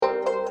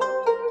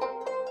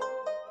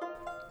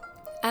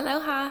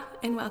Aloha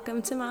and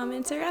welcome to Mom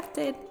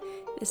Interrupted.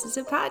 This is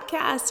a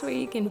podcast where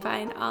you can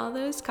find all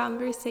those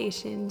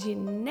conversations you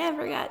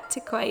never got to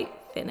quite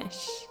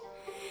finish.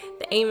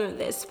 The aim of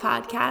this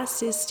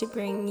podcast is to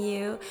bring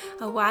you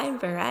a wide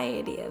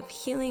variety of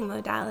healing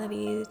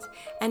modalities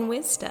and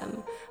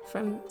wisdom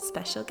from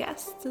special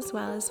guests as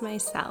well as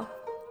myself.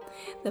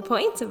 The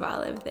point of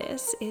all of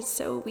this is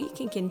so we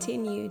can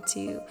continue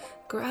to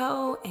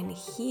grow and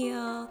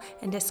heal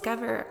and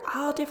discover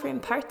all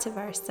different parts of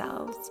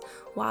ourselves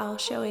while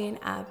showing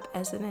up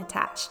as an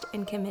attached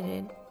and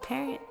committed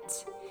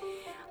parent.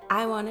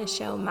 I want to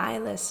show my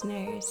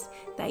listeners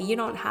that you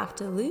don't have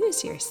to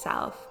lose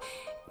yourself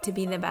to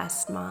be the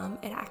best mom.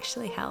 It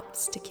actually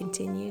helps to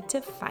continue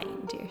to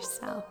find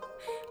yourself.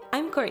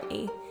 I'm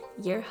Courtney,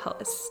 your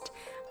host.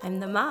 I'm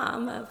the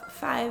mom of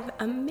 5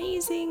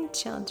 amazing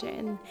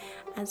children,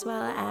 as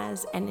well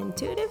as an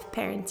intuitive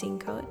parenting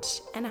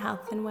coach and a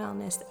health and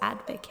wellness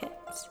advocate.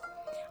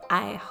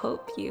 I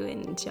hope you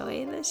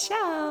enjoy the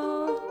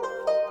show.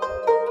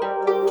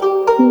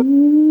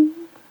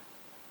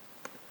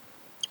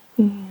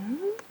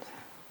 And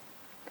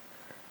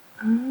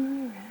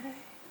all right,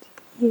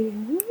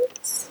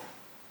 yes.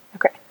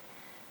 Okay.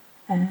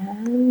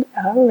 And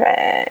all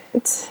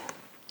right.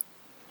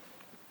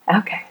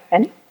 Okay,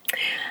 ready?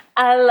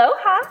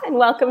 Aloha and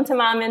welcome to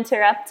Mom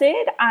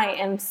Interrupted. I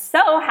am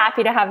so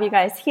happy to have you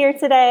guys here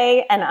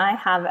today, and I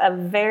have a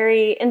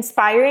very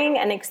inspiring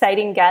and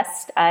exciting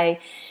guest. I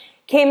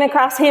came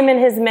across him and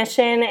his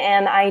mission,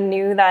 and I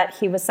knew that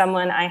he was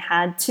someone I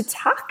had to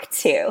talk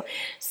to.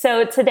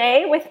 So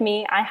today with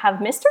me, I have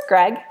Mr.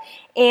 Greg,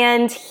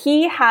 and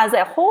he has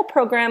a whole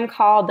program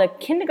called the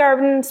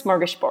Kindergarten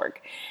Smorgasbord,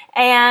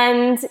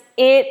 and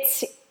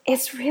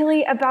it's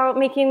really about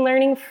making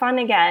learning fun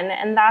again.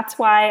 And that's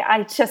why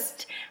I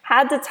just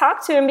had to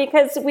talk to him,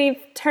 because we've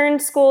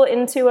turned school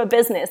into a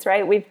business,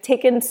 right? We've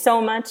taken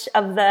so much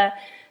of the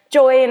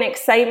joy and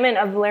excitement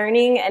of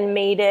learning and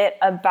made it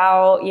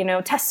about,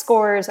 test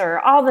scores or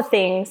all the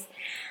things.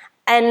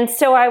 And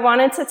so I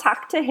wanted to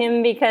talk to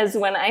him because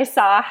when I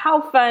saw how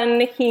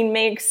fun he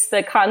makes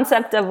the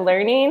concept of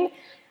learning,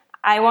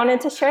 I wanted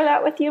to share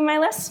that with you, my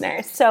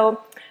listeners.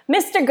 So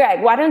Mr.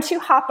 Greg, why don't you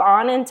hop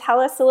on and tell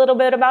us a little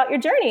bit about your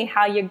journey,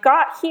 how you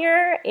got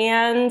here,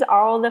 and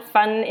all the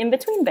fun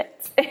in-between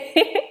bits.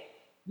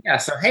 Yeah,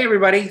 so hey,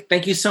 everybody.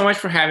 Thank you so much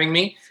for having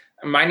me.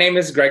 My name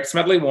is Greg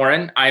Smedley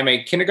Warren. I'm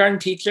a kindergarten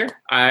teacher.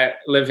 I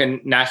live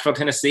in Nashville,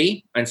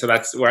 Tennessee, and so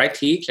that's where I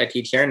teach. I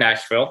teach here in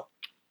Nashville.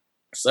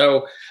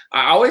 So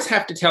I always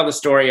have to tell the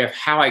story of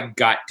how I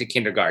got to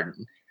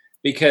kindergarten,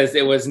 because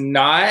it was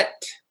not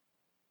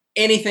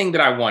anything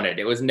that I wanted.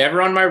 It was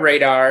never on my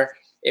radar.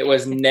 It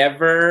was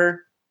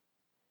never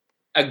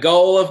a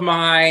goal of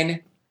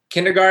mine.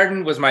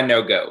 Kindergarten was my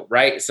no-go,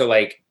 right? So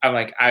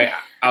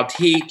I'll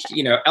teach,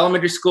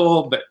 elementary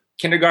school, but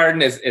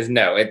kindergarten is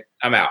no,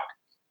 I'm out.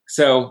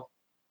 So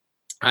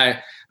I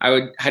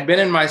had been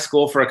in my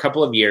school for a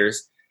couple of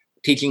years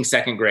teaching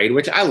second grade,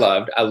 which I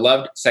loved. I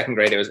loved second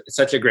grade. It was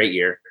such a great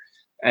year.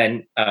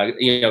 And,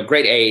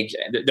 great age.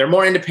 They're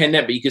more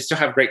independent, but you could still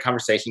have great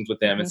conversations with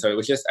them. Mm-hmm. And so it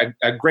was just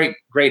a great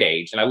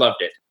age, and I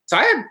loved it. So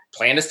I had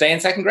planned to stay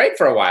in second grade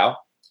for a while.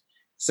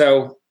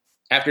 So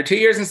after 2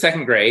 years in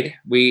second grade,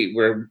 we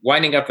were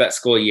winding up that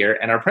school year,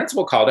 and our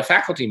principal called a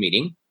faculty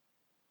meeting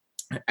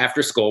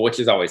after school, which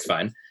is always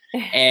fun.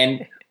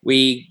 And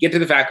we get to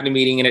the faculty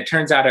meeting, and it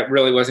turns out it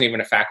really wasn't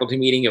even a faculty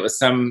meeting. It was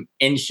some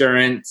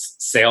insurance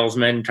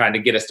salesman trying to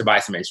get us to buy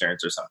some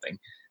insurance or something,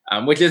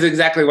 which is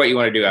exactly what you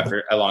want to do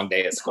after a long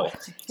day at school.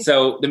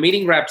 So the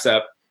meeting wraps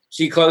up.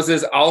 She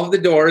closes all of the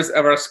doors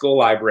of our school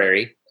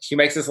library. She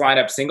makes us line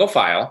up single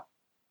file.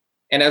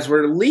 And as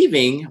we're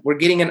leaving, we're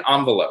getting an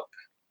envelope.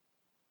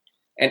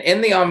 And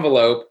in the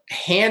envelope,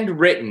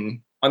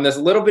 handwritten on this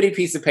little bitty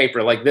piece of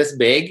paper, like this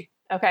big,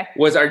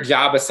 was our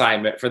job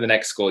assignment for the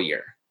next school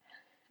year.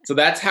 So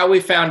that's how we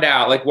found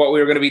out what we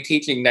were going to be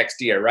teaching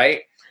next year,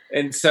 right?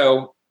 And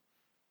so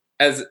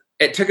as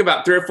it took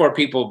about 3 or 4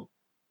 people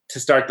to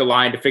start the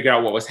line to figure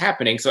out what was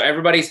happening. So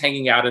everybody's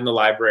hanging out in the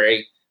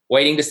library,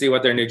 waiting to see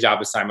what their new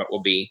job assignment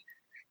will be.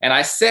 And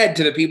I said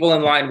to the people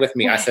in line with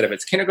me, I said, if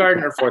it's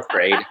kindergarten or 4th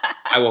grade,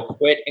 I will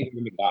quit and go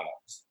to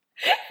McDonald's.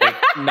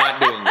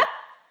 Not doing it.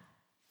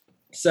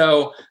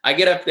 So I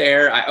get up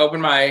there, I open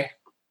my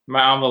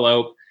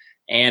envelope,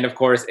 and of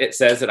course it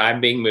says that I'm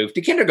being moved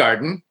to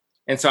kindergarten.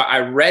 And so I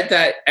read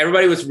that.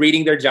 Everybody was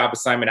reading their job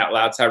assignment out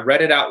loud. So I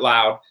read it out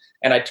loud,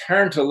 and I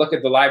turned to look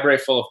at the library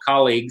full of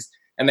colleagues,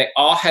 and they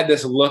all had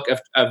this look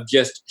of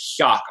just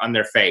shock on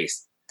their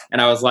face.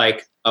 And I was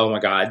like, oh my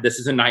God, this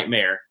is a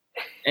nightmare.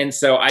 And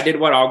so I did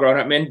what all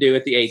grown-up men do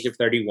at the age of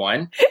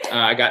 31.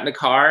 I got in the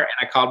car, and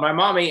I called my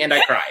mommy, and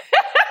I cried.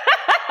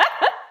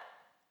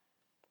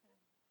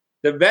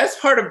 The best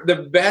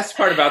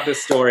part about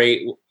this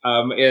story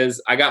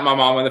is I got my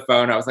mom on the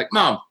phone. I was like,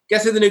 Mom,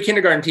 guess who the new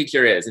kindergarten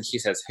teacher is? And she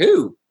says,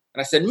 who?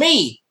 And I said,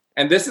 me.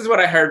 And this is what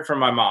I heard from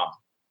my mom.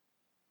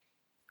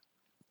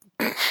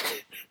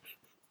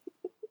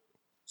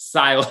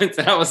 Silence.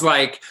 And I was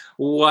like,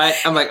 what?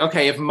 I'm like,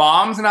 okay, if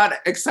mom's not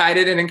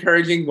excited and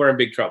encouraging, we're in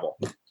big trouble.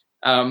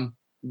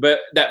 But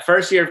that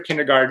first year of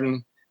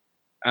kindergarten,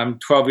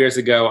 12 years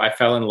ago, I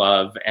fell in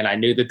love, and I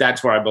knew that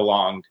that's where I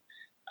belonged.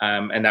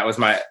 And that was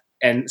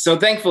and so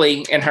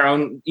thankfully, in her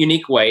own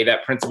unique way,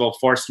 that principal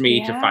forced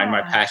me to find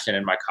my passion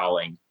and my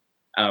calling.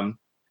 And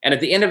at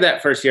the end of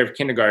that first year of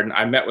kindergarten,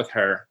 I met with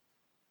her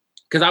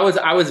because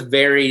I was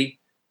very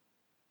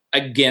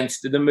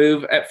against the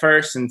move at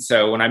first. And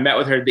so when I met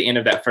with her at the end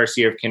of that first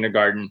year of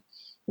kindergarten,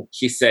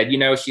 she said,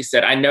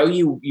 I know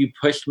you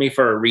pushed me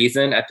for a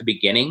reason at the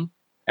beginning,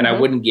 and I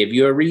wouldn't give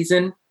you a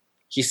reason.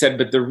 She said,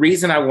 but the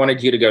reason I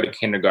wanted you to go to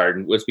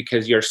kindergarten was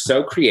because you're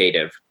so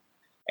creative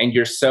and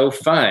you're so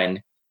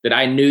fun that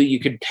I knew you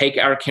could take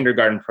our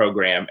kindergarten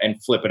program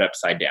and flip it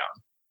upside down.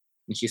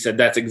 And she said,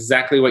 that's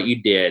exactly what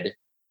you did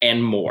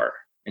and more.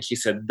 And she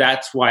said,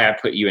 that's why I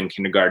put you in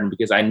kindergarten,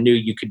 because I knew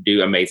you could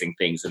do amazing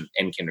things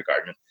in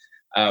kindergarten.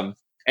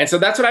 And so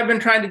that's what I've been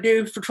trying to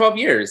do for 12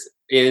 years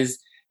is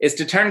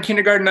to turn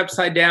kindergarten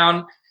upside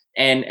down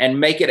and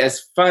make it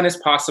as fun as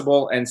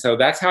possible. And so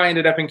that's how I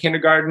ended up in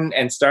kindergarten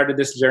and started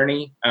this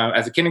journey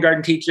as a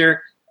kindergarten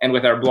teacher. And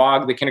with our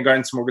blog, The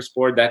Kindergarten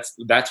Smorgasbord,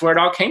 that's where it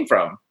all came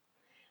from.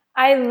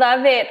 I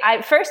love it.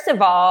 First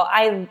of all,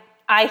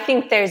 I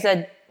think there's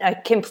a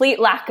complete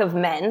lack of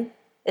men,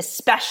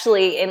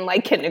 especially in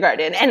like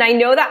kindergarten. And I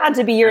know that had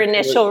to be your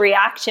initial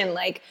reaction.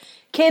 Like,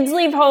 kids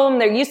leave home,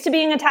 they're used to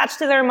being attached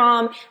to their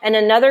mom, and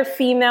another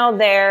female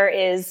there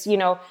is,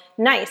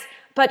 nice.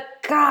 But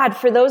God,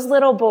 for those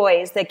little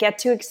boys that get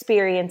to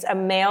experience a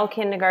male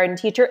kindergarten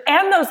teacher,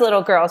 and those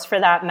little girls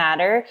for that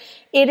matter,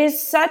 it is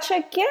such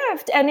a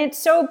gift. And it's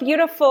so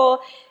beautiful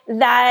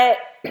that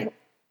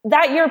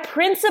your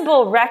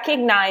principal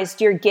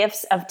recognized your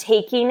gifts of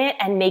taking it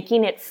and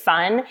making it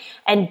fun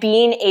and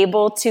being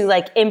able to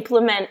like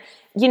implement,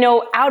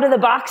 out of the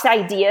box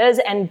ideas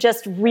and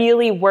just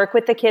really work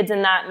with the kids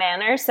in that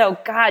manner. So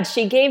God,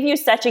 she gave you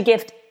such a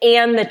gift,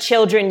 and the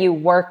children you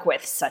work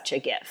with such a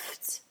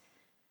gift.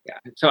 Yeah.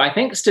 So I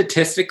think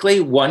statistically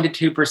 1%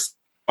 to 2% of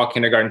all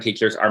kindergarten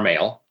teachers are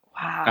male.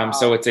 Wow.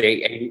 So it's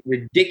a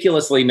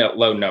ridiculously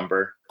low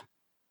number.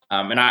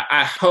 And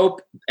I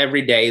hope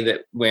every day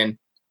that when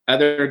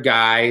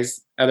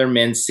other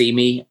men see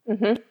me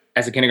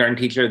as a kindergarten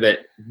teacher, that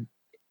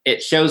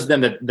it shows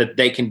them that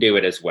they can do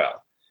it as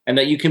well. And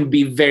that you can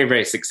be very,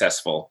 very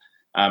successful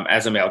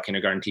as a male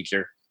kindergarten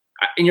teacher.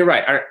 And you're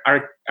right.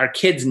 Our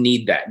kids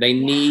need that. They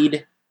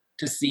need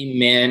to see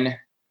men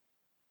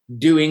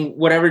doing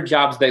whatever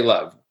jobs they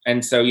love.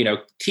 And so,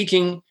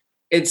 teaching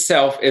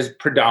itself is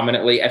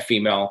predominantly a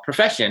female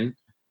profession,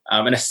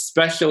 and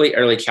especially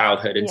early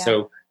childhood. And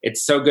so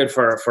it's so good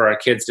for our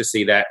kids to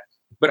see that.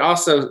 But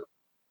also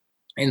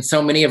in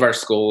so many of our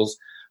schools,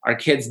 our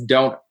kids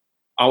don't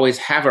always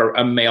have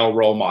a male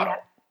role model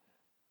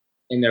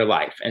in their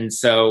life. And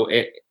so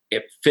it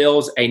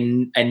fills a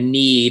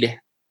need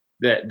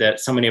that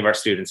so many of our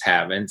students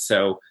have. And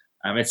so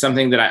it's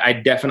something that I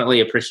definitely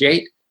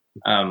appreciate.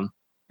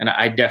 And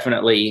I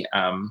definitely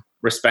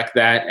respect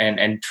that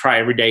and try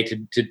every day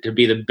to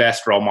be the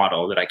best role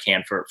model that I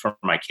can for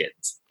my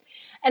kids.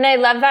 And I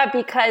love that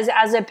because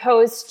as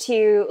opposed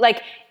to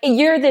like,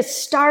 you're the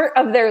start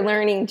of their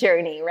learning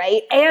journey,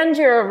 right? And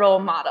you're a role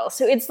model.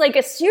 So it's like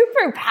a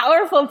super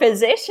powerful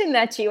position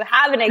that you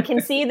have. And I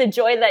can see the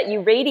joy that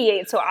you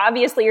radiate. So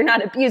obviously you're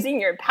not abusing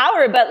your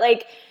power, but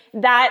like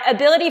that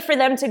ability for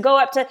them to go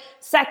up to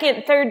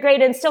 2nd, 3rd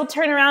grade and still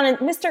turn around and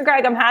Mr.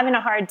 Greg, I'm having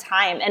a hard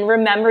time, and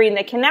remembering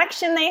the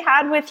connection they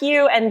had with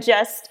you. And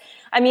just,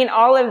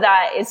 all of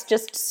that is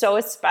just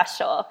so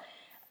special.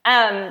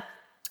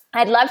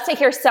 I'd love to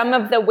hear some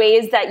of the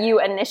ways that you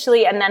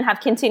initially and then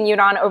have continued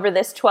on over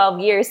this 12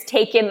 years,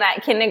 taken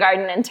that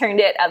kindergarten and turned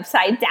it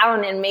upside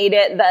down and made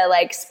it the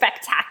like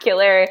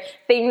spectacular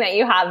thing that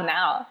you have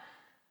now.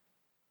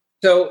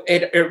 So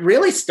it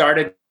really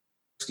started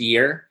this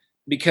year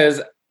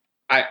because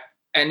I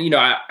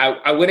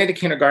went into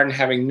kindergarten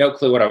having no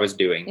clue what I was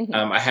doing.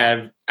 I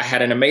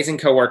had an amazing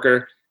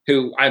coworker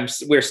who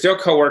we're still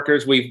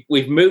coworkers.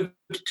 We've moved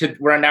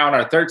we're now in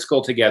our 3rd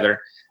school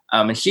together.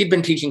 And she'd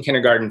been teaching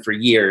kindergarten for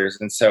years.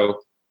 And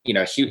so,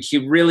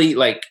 she really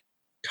like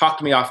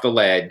talked me off the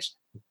ledge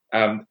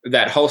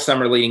that whole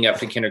summer leading up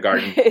to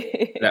kindergarten,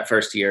 that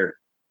first year.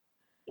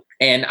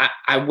 And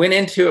I went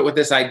into it with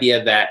this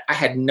idea that I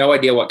had no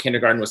idea what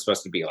kindergarten was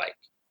supposed to be like.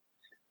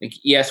 Like,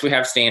 yes, we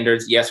have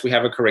standards. Yes, we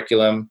have a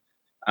curriculum.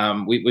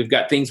 We've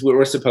got things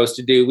we're supposed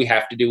to do. We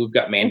have to do. We've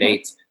got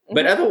mandates.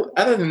 But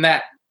other than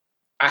that,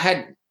 I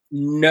had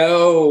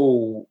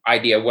no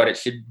idea what it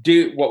should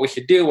do, what we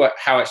should do,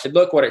 how it should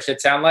look, what it should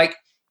sound like.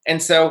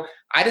 And so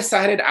I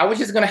decided I was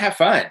just going to have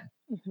fun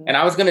and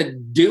I was going to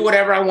do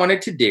whatever I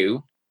wanted to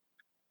do.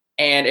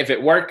 And if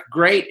it worked,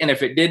 great. And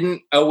if it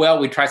didn't, oh, well,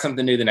 we try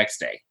something new the next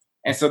day.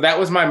 And so that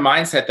was my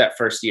mindset that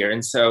first year.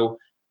 And so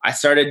I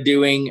started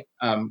doing,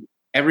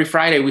 every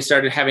Friday we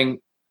started having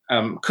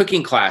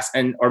cooking class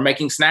or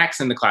making snacks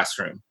in the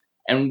classroom.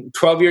 And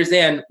 12 years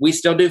in, we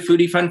still do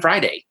Foodie Fun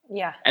Friday.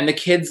 Yeah. And the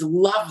kids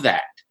love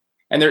that.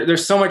 And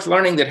there's so much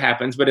learning that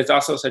happens, but it's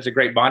also such a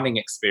great bonding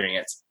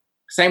experience.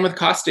 same with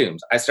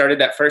costumes. I started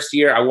that first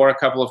year. I wore a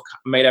couple of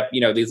made up,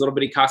 these little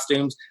bitty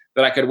costumes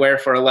that I could wear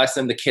for a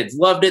lesson. The kids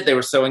loved it. They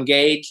were so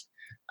engaged.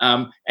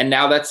 And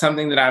now that's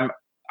something that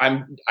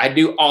I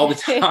do all the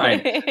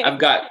time. I've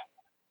got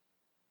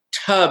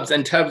tubs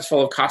and tubs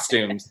full of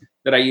costumes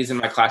that I use in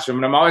my classroom.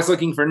 And I'm always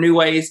looking for new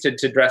ways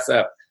to dress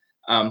up.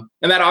 And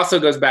that also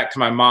goes back to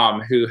my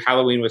mom, who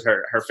Halloween was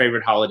her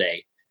favorite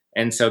holiday.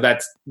 And so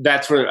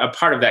that's where a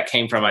part of that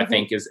came from, I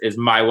think, is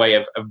my way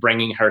of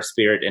bringing her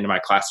spirit into my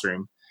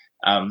classroom.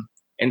 And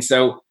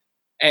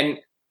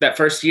that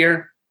first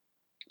year,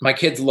 my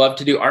kids love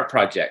to do art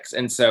projects.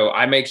 And so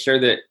I make sure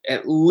that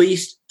at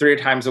least 3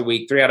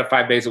 out of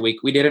 5 days a week,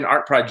 we did an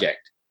art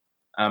project.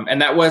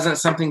 And that wasn't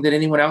something that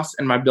anyone else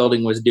in my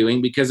building was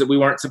doing because we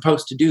weren't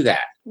supposed to do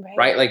that,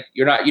 right? Like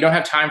you don't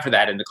have time for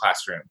that in the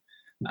classroom.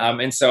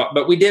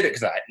 But we did it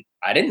because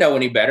I didn't know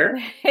any better.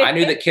 I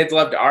knew that kids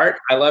loved art.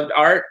 I loved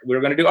art. We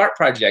were going to do art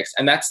projects,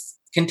 and that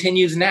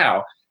continues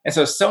now. And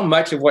so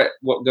much of what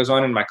goes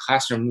on in my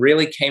classroom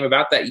really came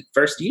about that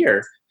first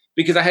year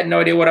because I had no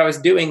idea what I was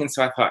doing. And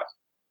so I thought,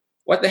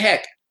 what the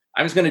heck?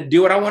 I'm just going to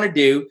do what I want to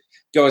do,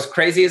 go as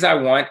crazy as I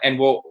want, and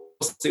we'll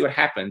see what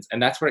happens.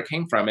 And that's where it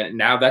came from. And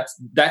now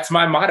that's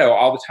my motto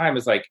all the time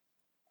is like,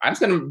 I'm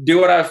just going to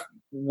do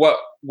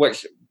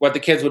what the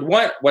kids would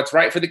want, what's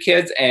right for the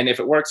kids. And if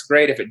it works,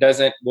 great. If it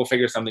doesn't, we'll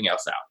figure something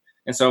else out.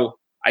 And so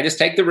I just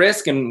take the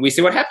risk and we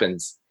see what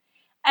happens.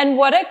 And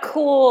what a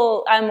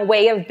cool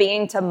way of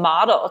being to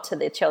model to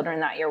the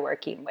children that you're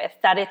working with,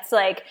 that it's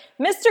like,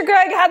 Mr.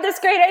 Greg had this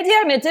great idea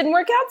and it didn't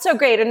work out so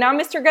great. And now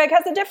Mr. Greg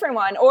has a different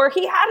one. Or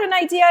he had an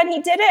idea and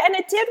he did it and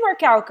it did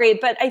work out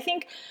great. But I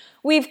think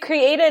we've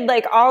created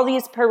like all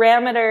these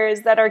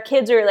parameters that our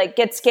kids are like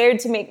get scared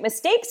to make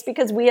mistakes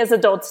because we as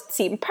adults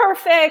seem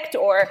perfect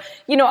or,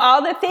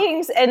 all the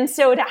things. And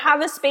so to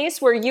have a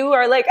space where you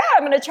are like,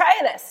 I'm going to try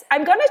this.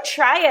 I'm going to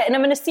try it and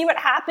I'm going to see what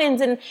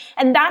happens.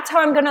 And that's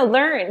how I'm going to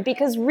learn,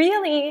 because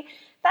really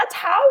that's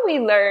how we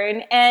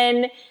learn.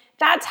 And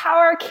that's how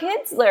our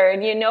kids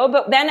learn,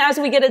 but then as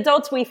we get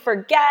adults, we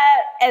forget.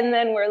 And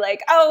then we're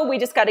like, we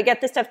just got to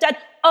get this stuff done.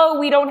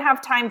 We don't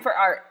have time for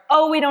art.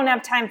 We don't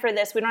have time for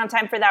this. We don't have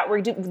time for that.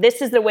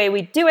 This is the way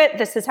we do it.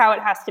 This is how it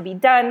has to be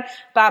done.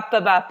 Ba,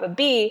 ba, ba, ba,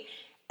 be.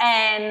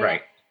 And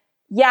right.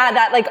 Yeah,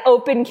 that like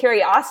open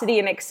curiosity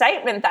and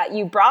excitement that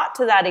you brought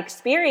to that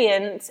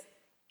experience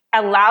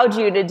allowed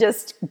you to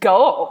just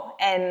go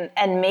and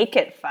make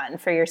it fun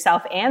for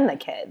yourself and the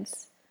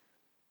kids.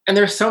 And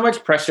there's so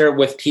much pressure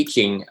with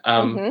teaching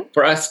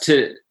for us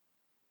to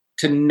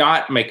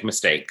not make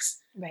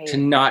mistakes, right, to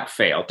not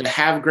fail, to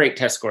have great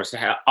test scores, to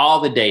have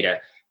all the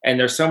data. And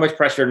there's so much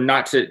pressure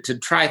not to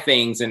try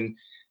things. And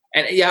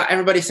yeah,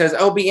 everybody says,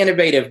 be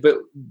innovative.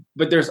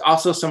 But there's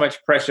also so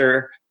much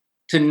pressure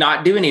to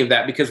not do any of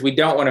that because we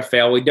don't want to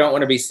fail. We don't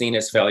want to be seen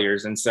as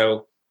failures. And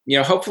so,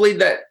 hopefully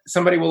that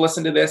somebody will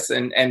listen to this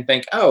and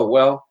think, I'm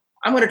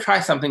going to try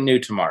something new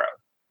tomorrow.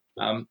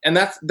 And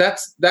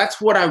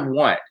that's what I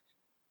want.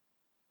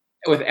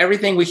 With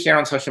everything we share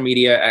on social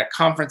media, at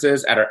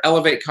conferences, at our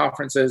Elevate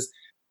conferences,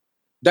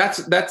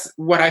 that's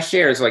what I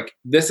share is like,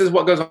 this is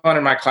what goes on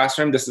in my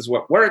classroom. This is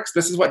what works.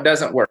 This is what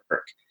doesn't work.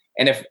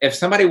 And if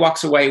somebody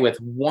walks away with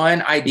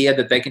one idea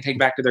that they can take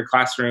back to their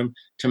classroom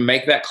to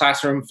make that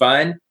classroom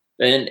fun,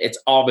 then it's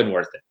all been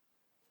worth it.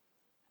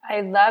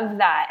 I love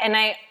that. And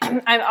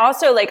I'm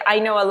also like, I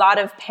know a lot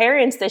of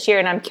parents this year,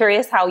 and I'm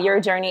curious how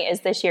your journey is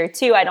this year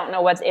too. I don't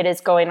know what it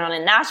is going on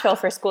in Nashville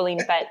for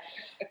schooling, but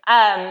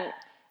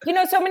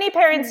so many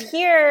parents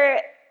here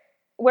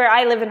where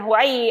I live in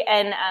Hawaii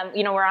and,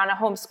 we're on a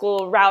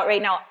homeschool route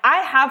right now.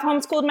 I have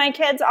homeschooled my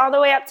kids all the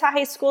way up to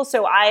high school.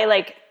 So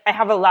I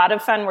have a lot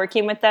of fun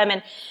working with them.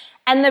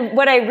 And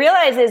what I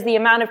realize is the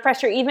amount of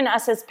pressure even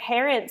us as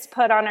parents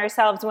put on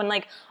ourselves when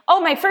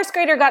my first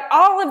grader got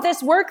all of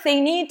this work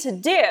they need to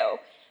do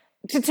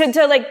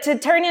to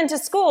turn into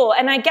school.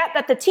 And I get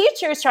that the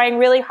teacher is trying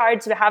really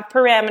hard to have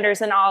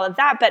parameters and all of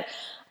that, but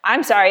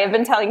I'm sorry, I've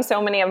been telling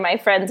so many of my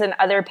friends and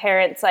other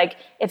parents,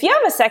 if you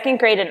have a second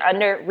grade and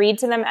under, read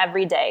to them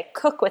every day,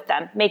 cook with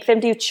them, make them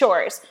do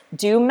chores,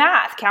 do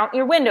math, count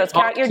your windows,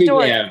 count your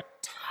doors.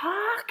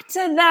 Talk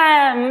to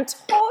them.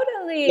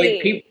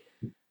 Totally.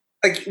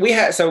 We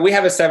have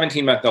a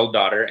 17-month-old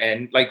daughter,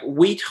 and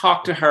we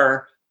talk to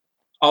her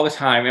all the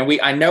time. And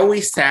I know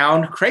we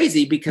sound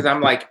crazy because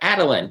I'm like,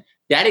 Adeline,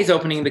 Daddy's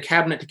opening the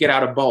cabinet to get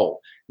out a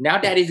bowl. Now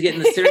Daddy's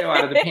getting the cereal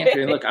out of the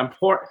pantry, and look, I'm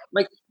poor.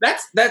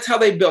 That's how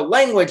they build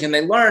language and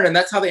they learn, and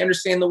that's how they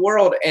understand the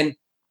world. And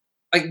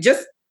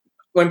just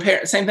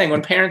same thing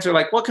when parents are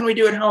like, what can we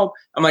do at home?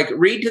 I'm like,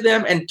 read to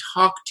them and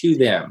talk to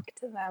them.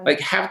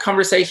 Have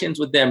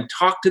conversations with them,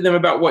 talk to them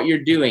about what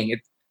you're doing.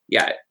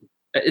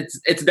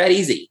 It's that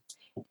easy.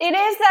 It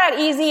is that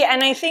easy.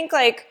 And I think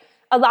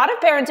a lot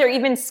of parents are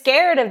even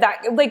scared of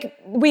that.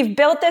 We've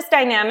built this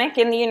dynamic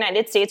in the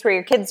United States where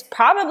your kids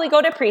probably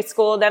go to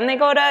preschool, then they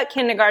go to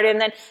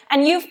kindergarten,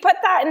 and you've put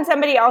that in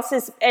somebody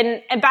else's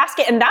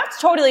basket. And that's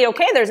totally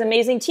okay. There's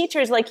amazing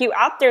teachers like you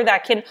out there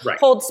that can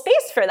hold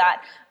space for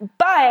that.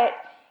 But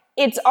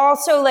it's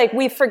also like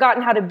we've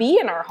forgotten how to be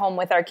in our home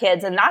with our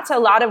kids. And that's a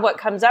lot of what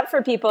comes up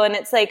for people. And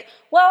it's like,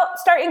 well,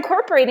 start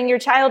incorporating your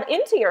child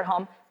into your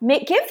home.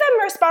 Give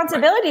them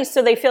responsibilities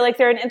so they feel like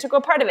they're an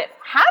integral part of it.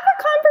 Have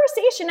a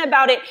conversation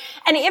about it.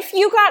 And if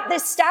you got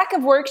this stack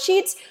of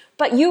worksheets,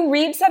 but you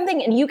read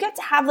something and you get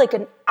to have like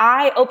an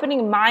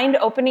eye-opening,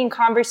 mind-opening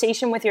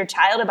conversation with your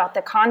child about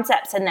the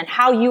concepts and then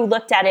how you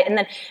looked at it.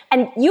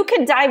 And you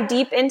could dive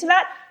deep into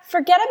that.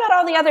 Forget about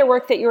all the other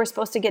work that you were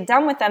supposed to get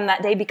done with them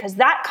that day, because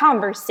that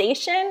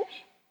conversation,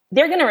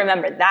 they're going to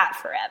remember that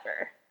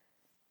forever.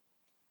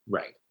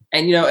 Right.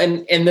 And,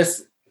 in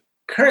this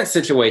current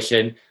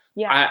situation,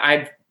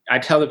 I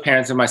tell the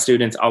parents of my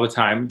students all the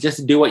time,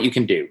 just do what you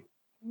can do.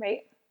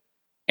 Right.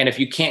 And if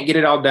you can't get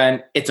it all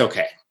done, it's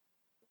okay.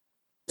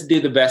 Just do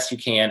the best you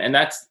can. And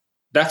that's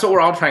what we're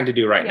all trying to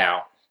do right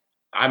now.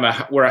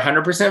 We're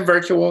 100%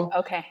 virtual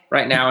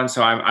right now. And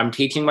so I'm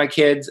teaching my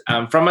kids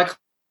from my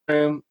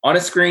room on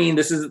a screen.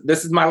 This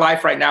is my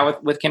life right now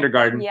with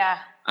kindergarten. Yeah.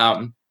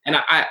 And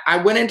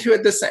I went into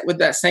it with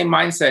that same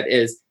mindset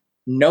is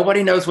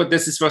nobody knows what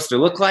this is supposed to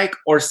look like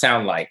or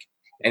sound like.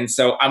 And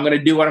so I'm going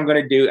to do what I'm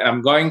going to do, and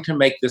I'm going to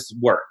make this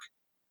work.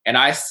 And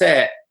I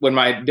said, when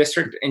my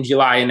district in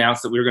July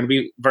announced that we were going to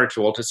be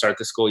virtual to start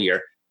the school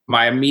year,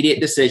 my immediate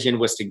decision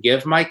was to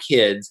give my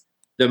kids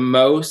the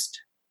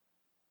most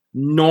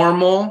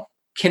normal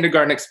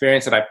kindergarten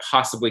experience that I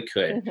possibly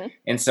could. Mm-hmm.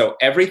 And so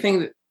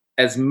everything,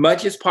 as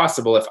much as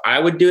possible, if I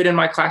would do it in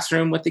my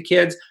classroom with the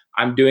kids,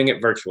 I'm doing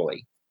it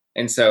virtually.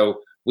 And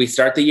so we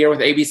start the year with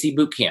ABC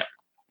Boot Camp.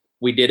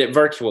 We did it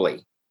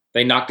virtually.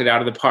 They knocked it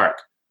out of the park.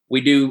 We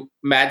do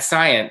mad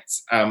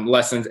science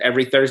lessons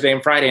every Thursday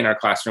and Friday in our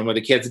classroom where the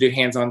kids do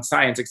hands-on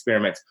science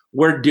experiments.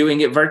 We're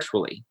doing it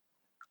virtually.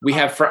 We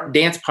have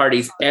dance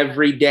parties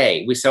every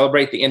day. We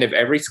celebrate the end of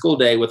every school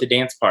day with a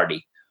dance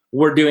party.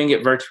 We're doing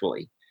it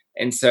virtually.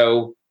 And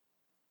so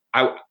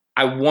I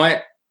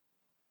want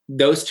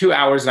those 2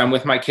 hours that I'm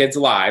with my kids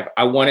live,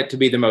 I want it to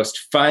be the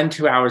most fun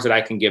 2 hours that I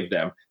can give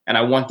them. And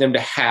I want them to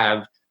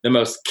have the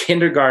most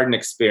kindergarten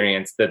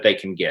experience that they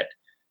can get.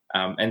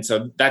 And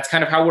so that's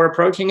kind of how we're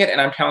approaching it. And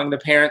I'm telling the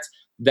parents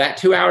that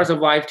 2 hours of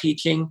live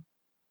teaching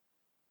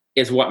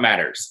is what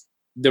matters.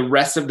 The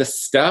rest of the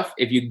stuff,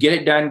 if you get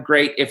it done,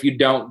 great. If you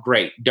don't,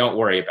 great. Don't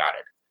worry about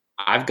it.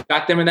 I've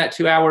got them in that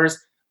 2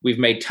 hours. We've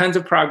made tons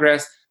of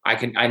progress.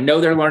 I know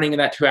they're learning in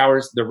that 2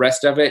 hours. The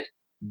rest of it,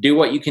 do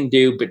what you can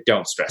do, but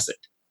don't stress it.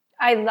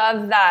 I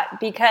love that,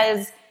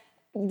 because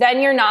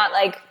then you're not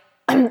like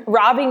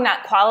robbing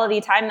that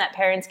quality time that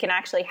parents can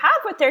actually have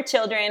with their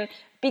children,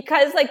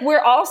 because like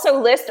we're also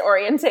list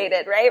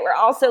orientated, right? We're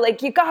also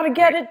like, you got to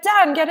get it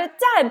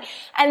done.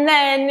 And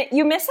then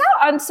you miss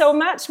out on so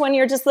much when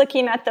you're just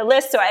looking at the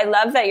list. So I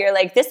love that you're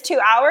like, this 2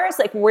 hours,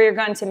 like we're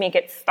going to make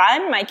it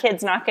fun. My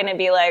kid's not going to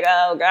be like,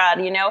 oh God,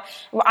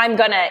 I'm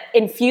going to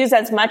infuse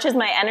as much as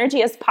my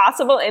energy as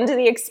possible into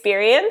the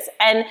experience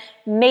and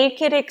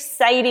make it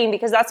exciting,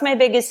 because that's my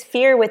biggest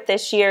fear with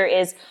this year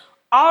is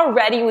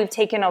already we've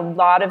taken a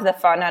lot of the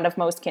fun out of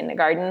most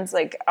kindergartens,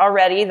 like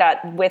already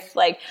that with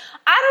like,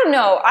 I don't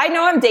know. I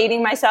know I'm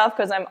dating myself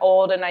because I'm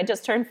old and I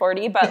just turned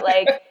 40, but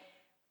like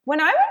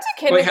when I went to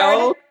kindergarten, wait,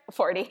 how old?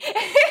 40.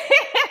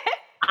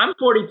 I'm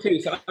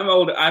 42, so I'm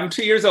older. I'm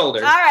 2 years older.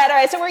 All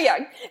right. So we're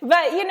young.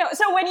 But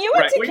so when you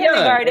went to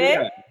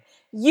kindergarten,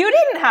 you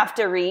didn't have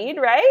to read,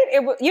 right?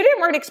 You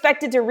weren't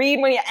expected to read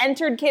when you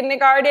entered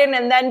kindergarten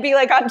and then be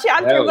like on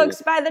chapter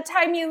books by the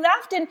time you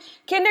left. And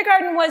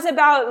kindergarten was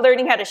about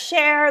learning how to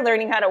share,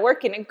 learning how to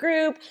work in a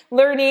group,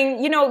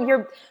 learning,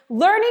 you're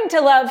learning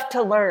to love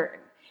to learn.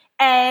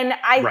 And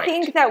I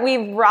think that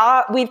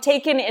we've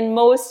taken in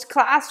most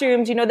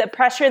classrooms, the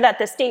pressure that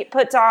the state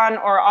puts on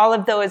or all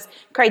of those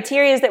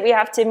criteria that we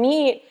have to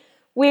meet.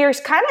 We're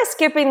kind of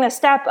skipping the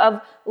step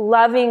of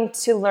loving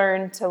to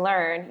learn,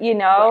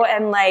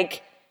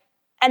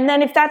 and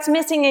then if that's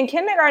missing in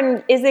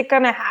kindergarten, is it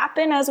going to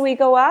happen as we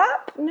go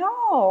up?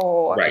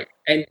 No. Right.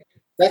 And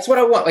that's what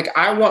I want. Like,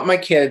 I want my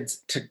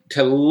kids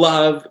to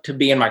love to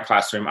be in my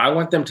classroom. I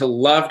want them to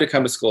love to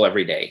come to school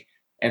every day.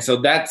 And so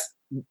that's,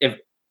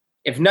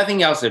 if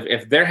nothing else,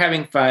 if they're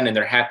having fun and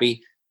they're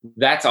happy,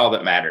 that's all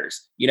that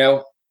matters.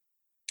 You're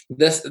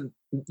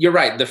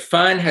right. The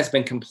fun has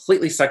been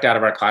completely sucked out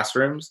of our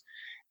classrooms.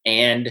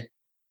 And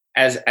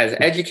as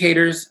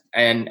educators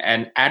and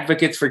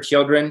advocates for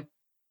children,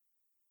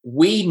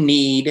 we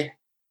need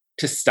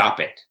to stop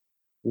it.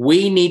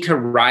 We need to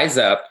rise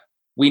up.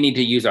 We need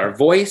to use our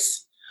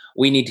voice.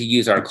 We need to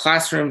use our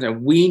classrooms,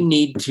 and we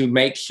need to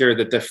make sure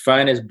that the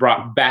fun is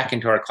brought back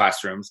into our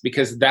classrooms,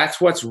 because that's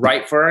what's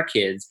right for our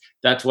kids.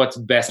 That's what's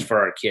best for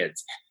our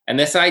kids. And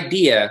this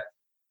idea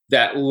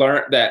that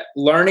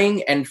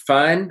learning and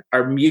fun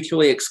are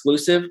mutually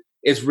exclusive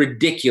is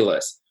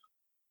ridiculous.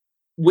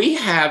 We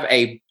have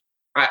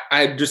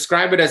I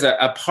describe it as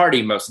a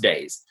party most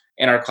days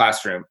in our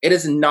classroom. It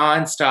is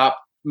nonstop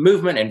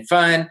movement and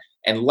fun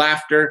and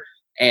laughter,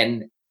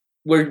 and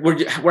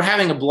we're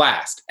having a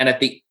blast. And at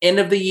the end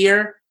of the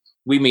year,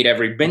 we meet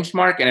every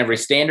benchmark and every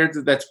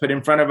standard that's put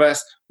in front of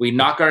us. We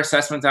knock our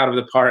assessments out of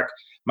the park.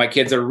 My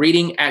kids are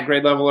reading at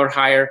grade level or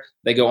higher.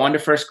 They go on to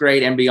first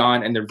grade and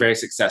beyond, and they're very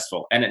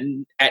successful.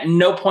 And at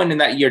no point in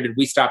that year did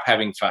we stop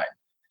having fun.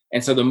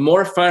 And so the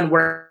more fun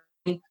we're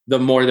having, the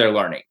more they're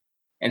learning.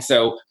 And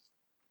so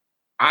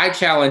I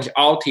challenge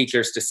all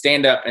teachers to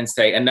stand up and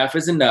say, enough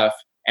is enough.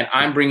 And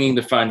I'm bringing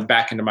the fun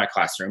back into my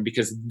classroom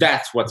because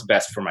that's what's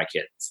best for my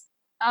kids.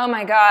 Oh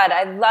my God,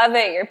 I love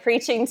it. You're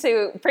preaching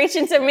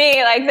to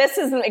me. Like, this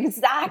is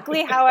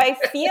exactly how I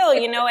feel,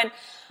 you know. And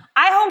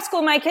I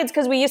homeschool my kids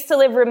because we used to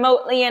live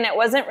remotely and it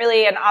wasn't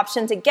really an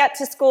option to get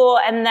to school.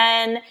 And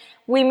then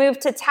we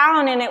moved to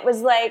town and it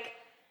was like,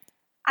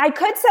 I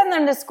could send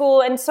them to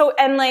school.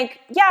 And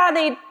like, yeah,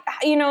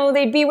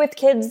 they'd be with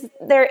kids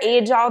their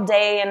age all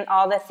day and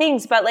all the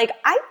things. But like,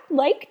 I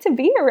like to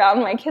be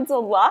around my kids a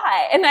lot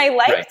and I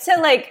like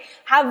to like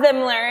have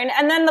them learn.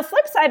 And then the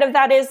flip side of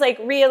that is like,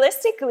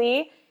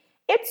 realistically,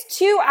 it's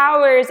 2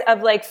 hours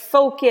of like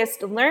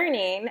focused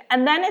learning.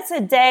 And then it's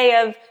a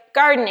day of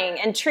gardening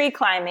and tree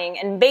climbing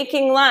and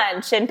baking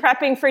lunch and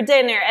prepping for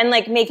dinner and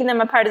like making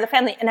them a part of the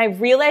family. And I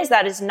realize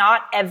that is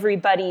not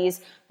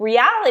everybody's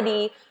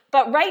reality,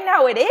 but right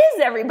now it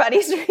is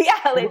everybody's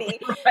reality.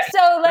 Right.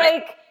 So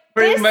like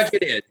pretty much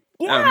it is.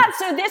 Yeah.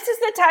 So this is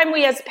the time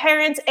we as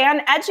parents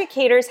and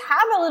educators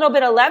have a little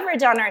bit of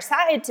leverage on our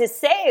side to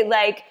say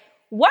like,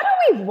 what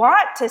do we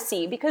want to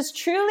see? Because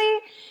truly,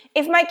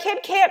 if my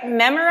kid can't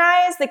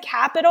memorize the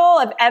capital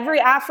of every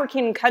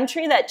African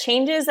country that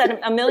changes at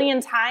a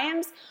million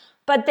times,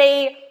 but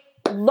they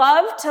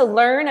love to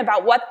learn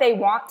about what they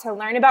want to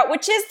learn about,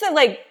 which is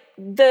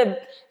the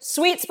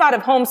sweet spot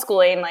of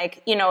homeschooling.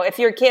 Like, you know, if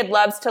your kid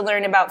loves to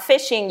learn about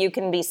fishing, you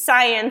can be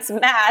science,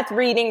 math,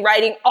 reading,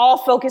 writing, all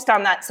focused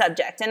on that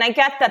subject. And I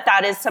get that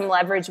that is some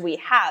leverage we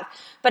have.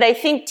 But I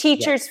think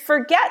teachers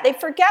forget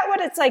what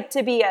it's like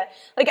to be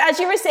like, as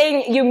you were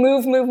saying, you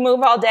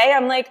move all day.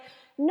 I'm like,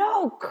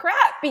 no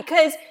crap,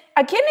 because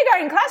a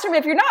kindergarten classroom,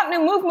 if you're not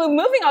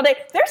moving all day,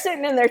 they're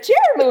sitting in their chair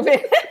moving.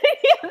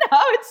 You know,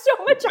 it's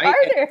so much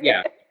harder.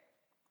 Yeah.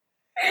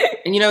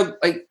 And, you know,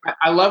 like,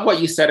 I love what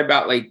you said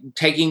about like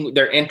taking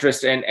their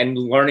interest and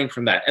learning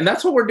from that. And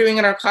that's what we're doing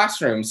in our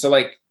classroom. So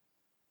like,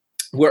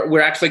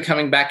 we're actually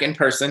coming back in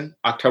person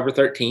October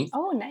 13th.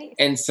 Oh, nice.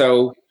 And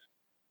so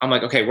I'm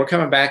like, okay, we're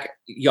coming back.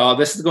 Y'all,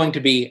 this is going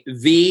to be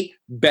the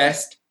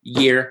best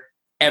year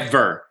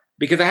ever.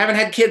 Because I haven't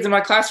had kids in my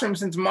classroom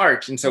since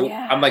March. And so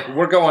I'm like,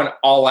 we're going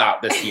all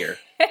out this year.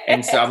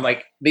 And so I'm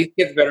like, these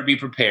kids better be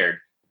prepared.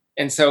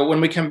 And so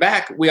when we come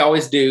back, we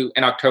always do,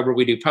 in October,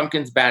 we do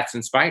pumpkins, bats,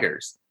 and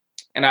spiders.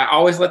 And I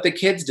always let the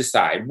kids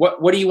decide,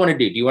 what do you want to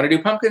do? Do you want to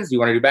do pumpkins? Do you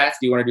want to do bats?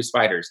 Do you want to do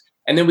spiders?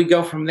 And then we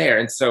go from there.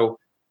 And so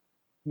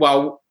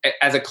while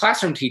as a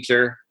classroom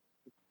teacher,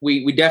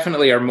 we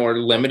definitely are more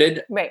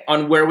limited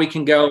on where we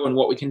can go and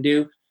what we can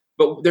do.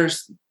 But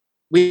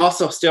we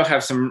also still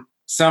have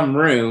some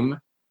room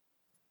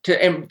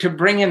to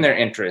bring in their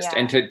interest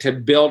and to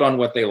build on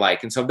what they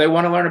like. And so if they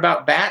want to learn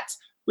about bats,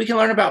 we can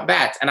learn about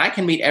bats. And I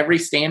can meet every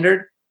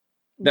standard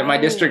that my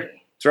district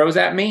throws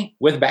at me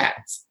with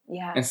bats.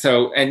 Yeah.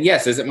 And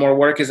yes, is it more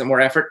work? Is it more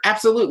effort?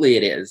 Absolutely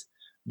it is.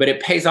 But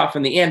it pays off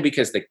in the end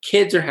because the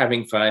kids are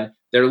having fun.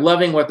 They're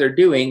loving what they're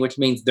doing, which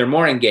means they're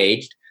more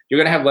engaged. You're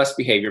going to have less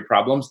behavior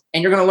problems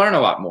and you're going to learn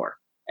a lot more.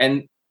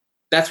 And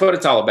that's what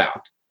it's all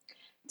about.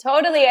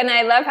 Totally. And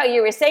I love how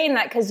you were saying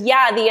that because,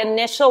 the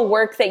initial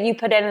work that you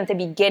put in at the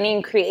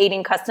beginning,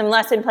 creating custom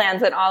lesson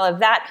plans and all of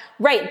that,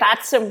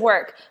 that's some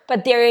work.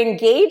 But their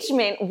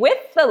engagement with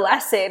the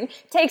lesson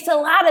takes a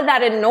lot of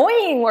that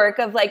annoying work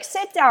of like,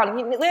 sit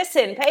down,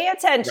 listen, pay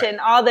attention,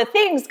 all the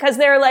things, because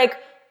they're like,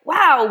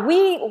 wow,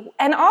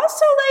 and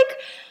also like,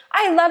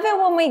 I love it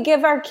when we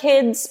give our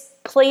kids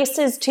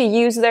places to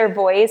use their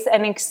voice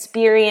and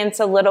experience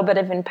a little bit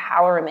of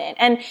empowerment.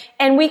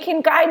 And we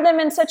can guide them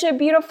in such a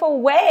beautiful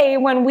way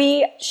when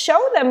we show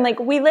them, like,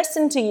 we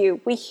listen to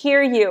you, we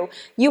hear you,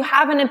 you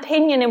have an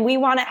opinion and we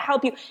want to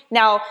help you.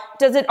 Now,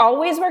 does it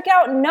always work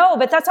out? No,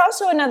 but that's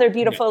also another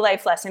beautiful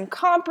life lesson.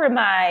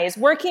 Compromise,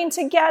 working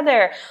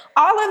together,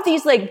 all of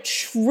these like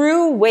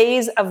true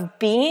ways of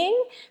being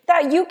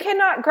that you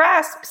cannot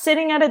grasp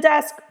sitting at a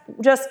desk,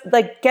 just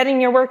like getting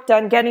your work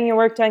done.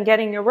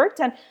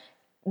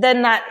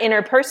 Then that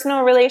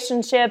interpersonal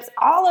relationships,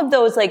 all of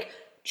those like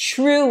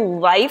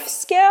true life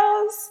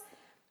skills,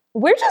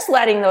 we're just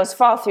letting those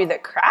fall through the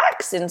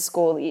cracks in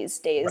school these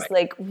days,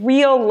 like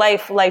real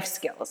life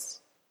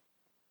skills.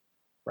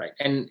 Right.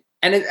 And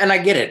I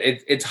get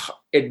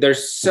it.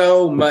 There's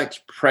so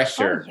much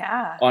pressure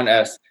on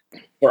us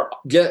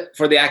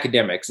for the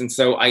academics. And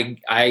so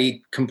I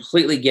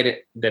completely get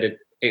it that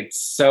it's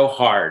so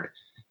hard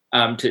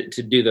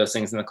to do those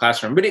things in the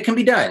classroom, but it can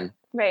be done.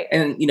 Right.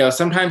 And,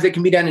 sometimes it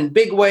can be done in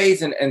big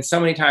ways and so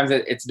many times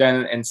it's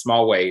done in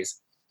small ways.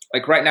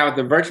 Like right now with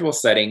the virtual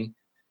setting,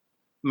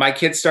 my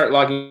kids start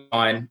logging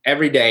on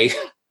every day.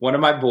 One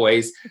of my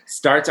boys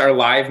starts our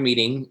live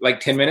meeting like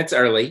 10 minutes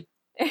early.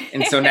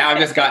 And so now I've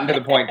just gotten to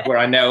the point where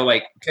I know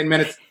like 10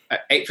 minutes,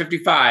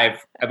 8:55,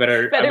 I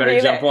better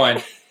jump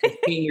on.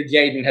 Senior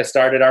Jaden has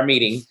started our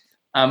meeting.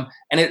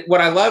 What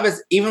I love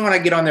is even when I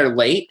get on there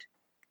late,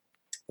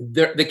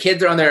 the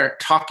kids are on there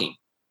talking.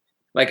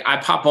 Like I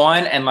pop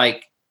on and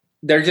like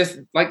they're just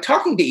like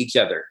talking to each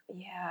other.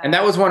 Yeah. And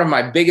that was one of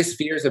my biggest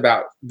fears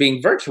about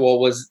being virtual,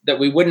 was that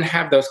we wouldn't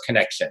have those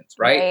connections,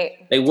 right?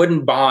 They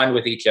wouldn't bond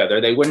with each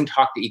other. They wouldn't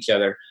talk to each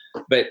other.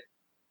 But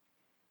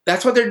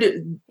that's what they're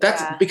doing.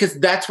 That's because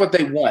that's what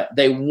they want.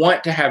 They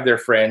want to have their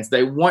friends.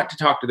 They want to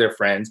talk to their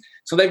friends.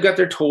 So they've got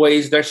their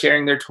toys. They're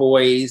sharing their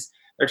toys.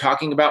 They're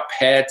talking about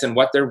pets and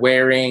what they're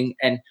wearing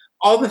and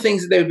all the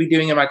things that they would be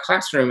doing in my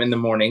classroom in the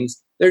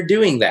mornings. They're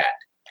doing that.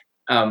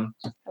 And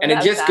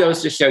it just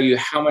goes to show you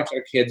how much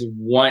our kids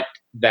want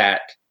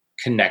that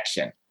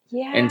connection.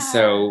 Yeah. And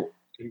so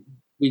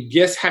we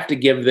just have to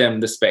give them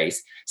the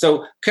space.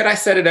 So could I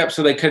set it up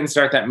so they couldn't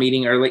start that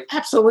meeting early?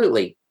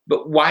 Absolutely.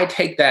 But why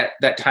take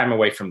that time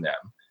away from them?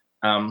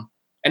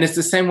 And it's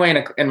the same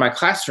way in my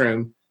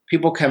classroom.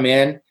 People come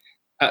in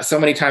so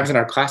many times in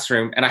our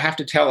classroom, and I have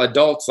to tell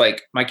adults,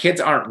 like, my kids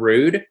aren't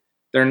rude.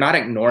 They're not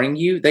ignoring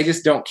you. They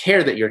just don't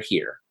care that you're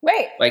here.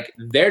 Right. Like,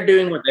 they're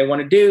doing what they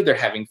want to do. They're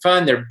having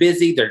fun. They're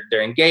busy.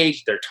 They're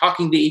engaged. They're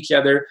talking to each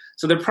other.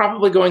 So they're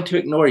probably going to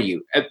ignore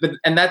you.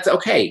 And that's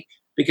okay,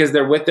 because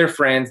they're with their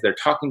friends. They're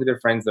talking to their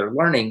friends. They're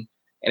learning.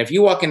 And if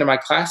you walk into my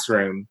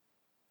classroom,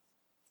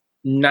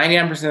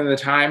 99% of the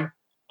time,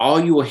 all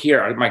you will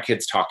hear are my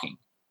kids talking,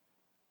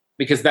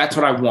 because that's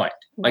what I want.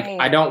 Like,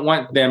 I don't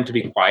want them to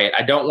be quiet.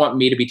 I don't want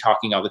me to be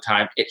talking all the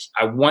time.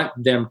 I want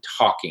them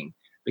talking,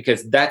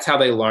 because that's how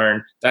they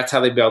learn. That's how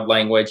they build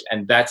language.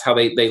 And that's how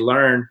they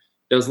learn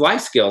those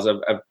life skills of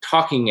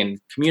talking and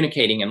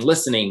communicating and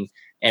listening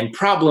and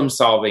problem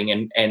solving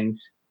and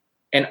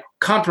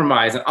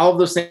compromise and all of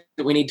those things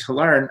that we need to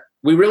learn.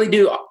 We really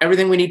do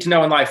everything we need to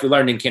know in life. We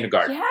learned in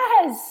kindergarten.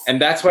 Yes.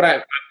 And that's what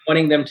I'm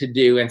wanting them to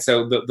do. And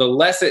so the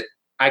less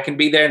I can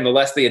be there and the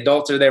less the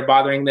adults are there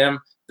bothering them,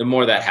 the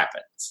more that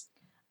happens.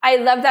 I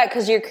love that,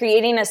 because you're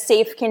creating a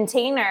safe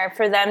container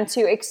for them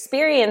to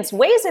experience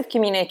ways of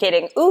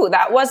communicating. Ooh,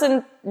 that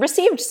wasn't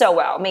received so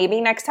well. Maybe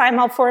next time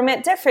I'll form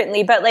it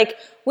differently. But like,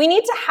 we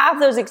need to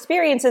have those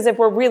experiences if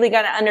we're really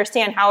going to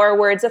understand how our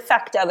words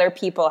affect other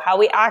people, how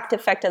we act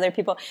affect other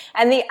people.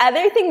 And the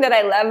other thing that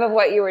I love of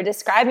what you were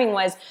describing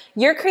was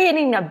you're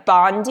creating a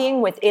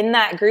bonding within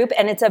that group,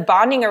 and it's a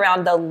bonding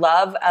around the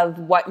love of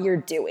what you're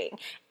doing.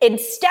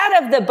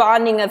 Instead of the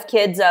bonding of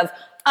kids of,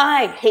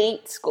 I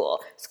hate school.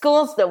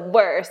 School's the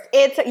worst.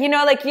 It's,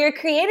 like, you're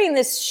creating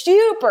this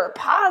super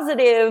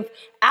positive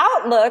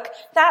outlook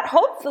that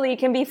hopefully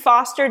can be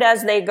fostered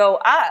as they go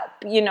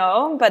up,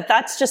 but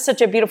that's just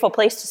such a beautiful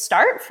place to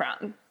start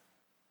from.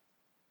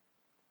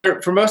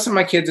 For most of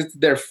my kids, it's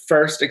their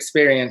first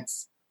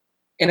experience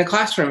in a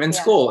classroom in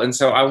school. And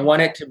so I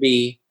want it to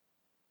be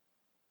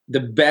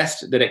the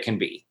best that it can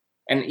be.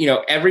 And,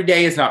 every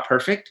day is not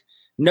perfect.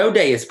 No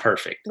day is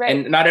perfect. Right.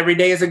 And not every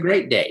day is a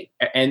great day.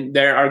 And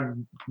there are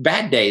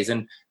bad days.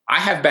 And I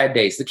have bad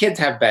days. The kids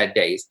have bad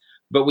days.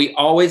 But we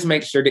always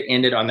make sure to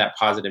end it on that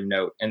positive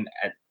note. And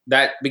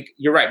that,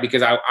 you're right,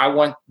 because I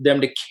want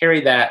them to carry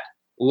that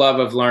love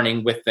of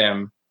learning with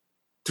them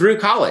through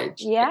college.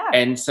 Yeah.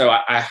 And so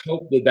I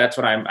hope that that's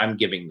what I'm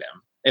giving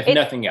them, if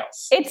nothing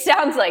else. It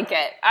sounds like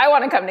it. I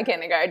want to come to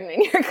kindergarten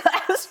in your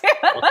classroom.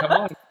 Well, come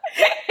on.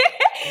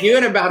 You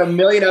and about 1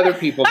 million other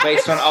people,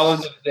 based on all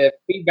of the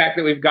feedback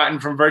that we've gotten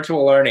from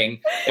virtual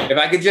learning. If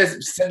I could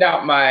just send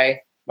out my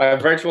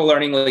virtual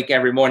learning link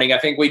every morning, I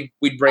think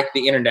we'd break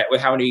the internet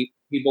with how many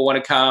people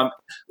want to come.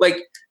 Like,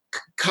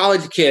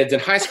 college kids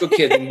and high school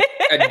kids and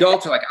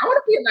adults are like, I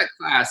want to be in that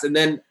class. And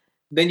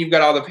then you've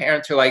got all the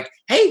parents who are like,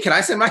 hey, can I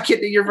send my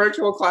kid to your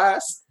virtual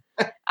class?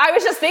 I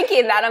was just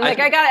thinking that. I'm like,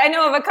 I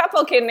know of a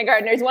couple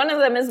kindergartners. One of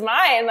them is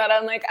mine, that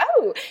I'm like,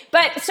 oh.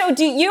 But so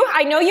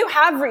I know you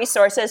have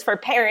resources for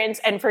parents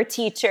and for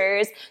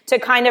teachers to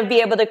kind of be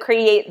able to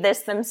create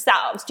this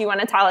themselves. Do you want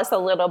to tell us a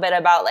little bit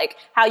about like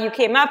how you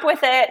came up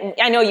with it? And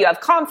I know you have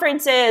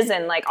conferences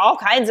and like all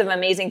kinds of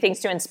amazing things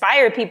to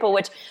inspire people,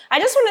 which I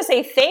just want to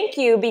say thank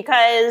you,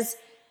 because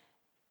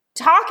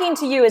talking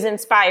to you is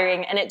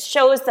inspiring and it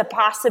shows the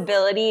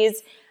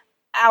possibilities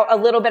out a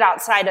little bit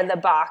outside of the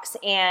box.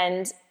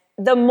 And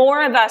the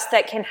more of us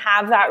that can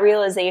have that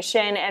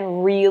realization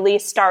and really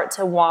start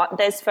to want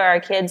this for our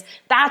kids,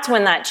 that's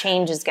when that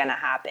change is going to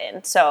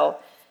happen. So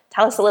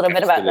tell us a little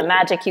bit about the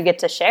magic you get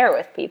to share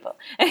with people.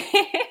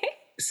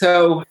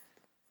 So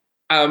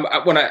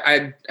when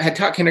I had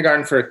taught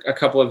kindergarten for a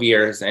couple of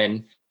years,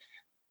 and,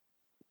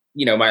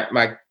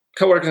 my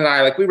coworkers and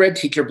I, like, we read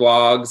teacher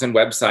blogs and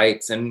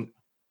websites, and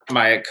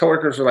my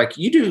coworkers were like,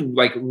 you do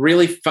like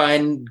really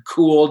fun,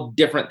 cool,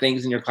 different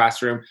things in your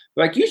classroom.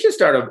 Like, you should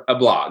start a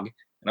blog.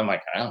 And I'm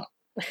like,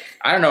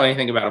 I don't know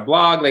anything about a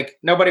blog. Like,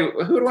 who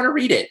would want to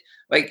read it?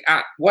 Like,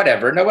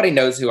 whatever. Nobody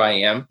knows who I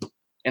am.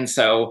 And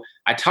so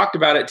I talked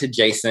about it to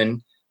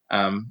Jason,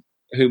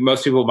 who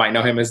most people might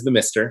know him as the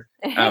Mister.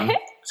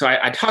 So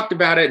I talked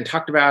about it, and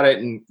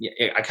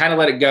I kind of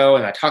let it go,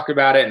 and I talked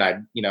about it,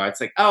 and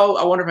it's like, oh,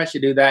 I wonder if I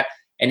should do that.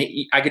 And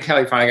I could tell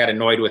he finally got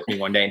annoyed with me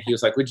one day, and he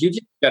was like, would you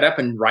just shut up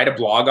and write a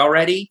blog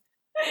already?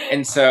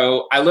 And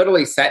so I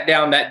literally sat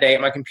down that day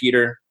at my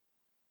computer,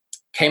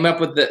 came up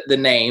with the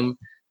name,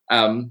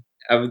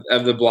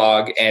 of the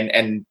blog,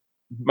 and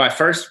my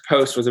first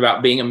post was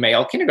about being a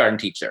male kindergarten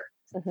teacher.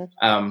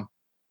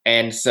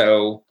 And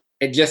so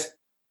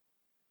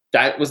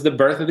that was the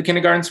birth of the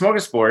Kindergarten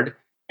Smorgasbord.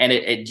 And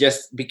it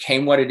just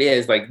became what it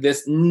is. Like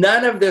this,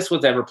 none of this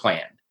was ever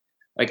planned.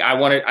 Like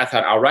I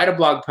thought I'll write a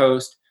blog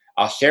post.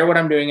 I'll share what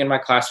I'm doing in my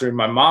classroom.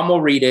 My mom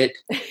will read it.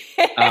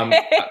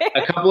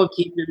 A couple of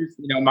teachers,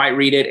 might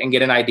read it and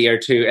get an idea or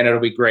two, and it'll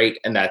be great.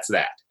 And that's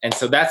that. And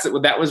so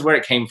that was where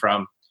it came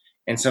from.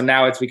 And so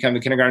now it's become the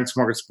Kindergarten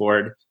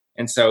Smorgasbord.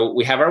 And so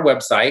we have our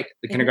website,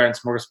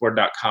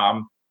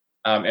 thekindergartensmorgasbord.com.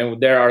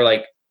 And there are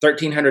like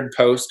 1,300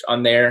 posts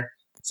on there.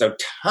 So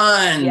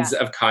tons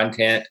of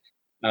content,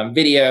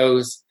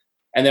 videos.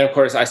 And then, of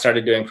course, I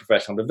started doing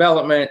professional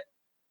development.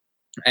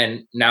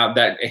 And now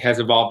that it has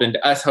evolved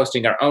into us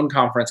hosting our own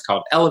conference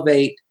called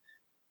Elevate.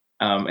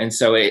 And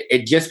so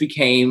it just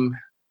became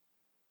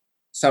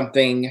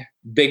something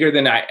bigger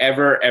than I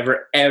ever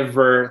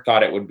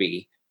thought it would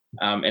be.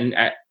 And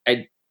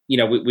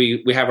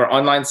we have our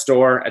online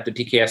store at the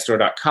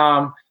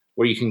tksstore.com,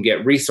 where you can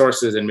get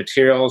resources and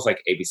materials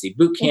like ABC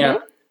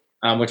Bootcamp,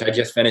 which I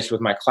just finished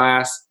with my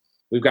class.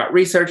 We've got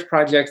research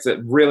projects that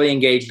really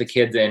engage the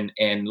kids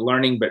in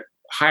learning, but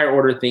higher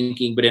order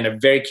thinking, but in a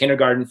very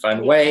kindergarten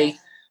fun way.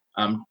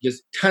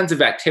 Just tons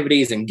of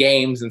activities and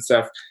games and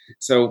stuff.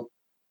 So,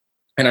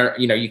 and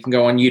you can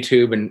go on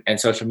YouTube and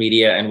social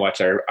media and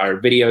watch our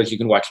videos. You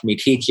can watch me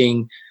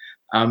teaching.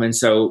 And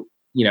so,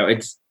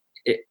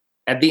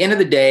 at the end of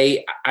the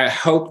day, I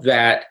hope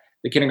that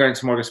the Kindergarten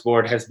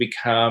Smorgasbord has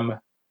become,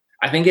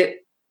 I think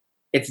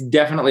it's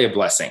definitely a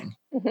blessing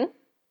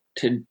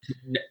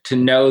to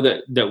know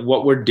that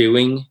what we're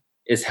doing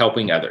is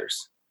helping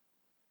others.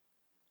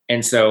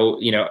 And so,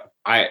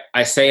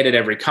 I say it at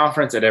every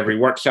conference, at every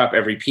workshop,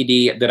 every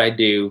PD that I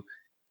do.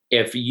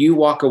 If you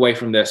walk away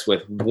from this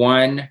with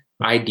one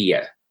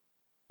idea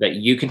that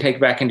you can take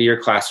back into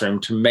your classroom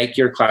to make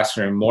your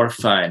classroom more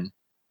fun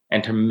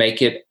and to make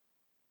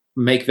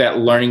that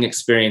learning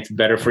experience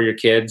better for your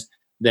kids,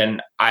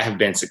 then I have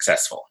been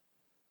successful.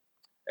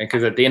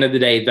 Because at the end of the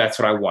day, that's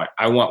what I want.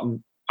 I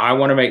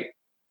want to make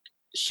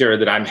sure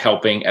that I'm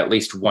helping at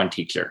least one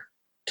teacher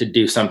to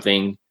do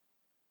something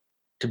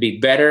to be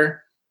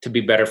better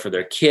for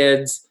their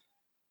kids,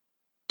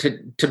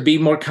 to be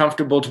more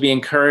comfortable, to be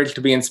encouraged,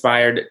 to be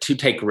inspired, to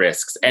take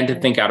risks and to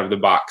think out of the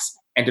box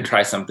and to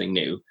try something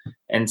new.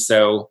 And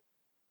so,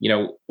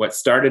 what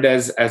started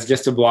as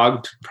just a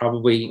blog,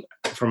 probably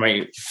for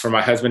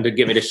my husband to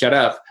get me to shut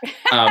up.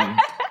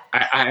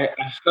 I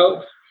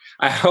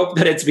hope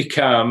that it's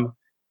become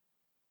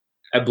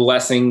a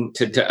blessing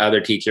to other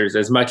teachers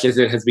as much as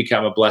it has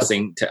become a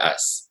blessing to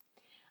us.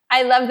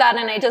 I love that.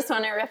 And I just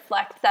want to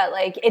reflect that,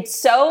 it's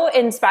so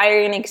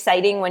inspiring and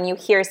exciting when you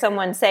hear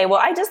someone say, well,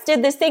 I just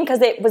did this thing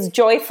because it was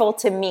joyful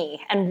to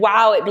me. And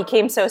wow, it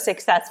became so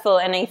successful.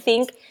 And I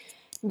think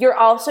you're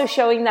also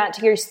showing that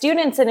to your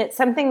students. And it's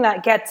something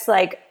that gets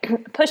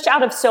pushed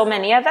out of so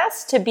many of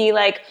us to be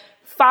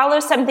follow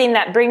something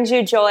that brings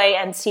you joy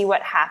and see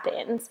what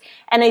happens.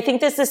 And I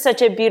think this is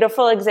such a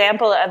beautiful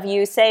example of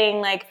you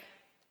saying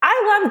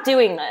I love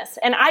doing this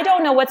and I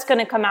don't know what's going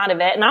to come out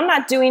of it. And I'm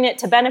not doing it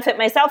to benefit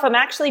myself. I'm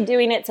actually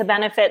doing it to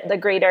benefit the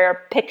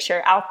greater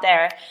picture out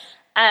there.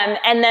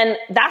 And then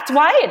that's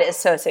why it is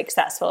so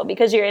successful,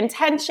 because your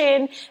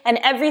intention and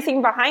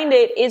everything behind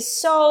it is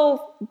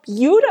so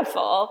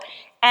beautiful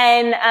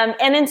and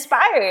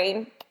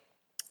inspiring.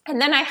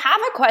 And then I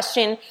have a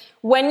question.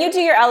 When you do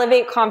your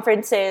Elevate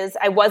conferences,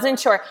 I wasn't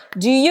sure,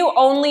 do you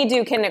only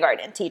do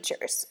kindergarten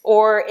teachers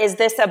or is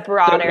this a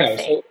broader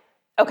thing?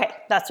 Okay,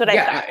 that's what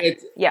I thought.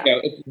 It's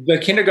the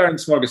Kindergarten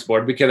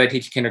Smorgasbord because I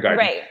teach kindergarten.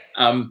 Right.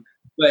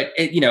 But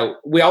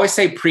we always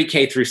say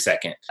pre-K through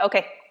second.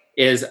 Okay.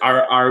 Is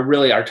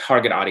our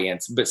target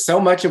audience. But so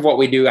much of what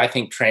we do, I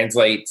think,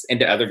 translates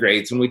into other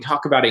grades. When we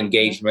talk about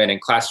engagement and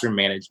classroom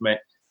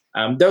management,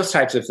 those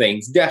types of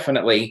things,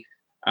 definitely.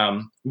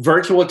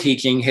 Virtual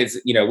teaching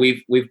has,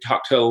 we've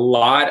talked to a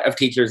lot of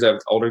teachers of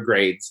older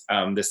grades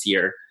this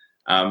year.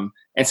 And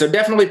so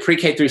definitely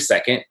pre-K through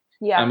second.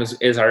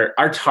 Is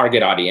our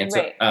target audience,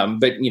 right.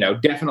 But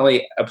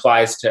definitely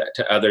applies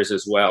to others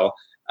as well.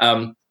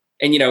 And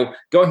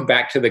going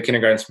back to the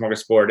Kindergarten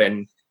Smorgasbord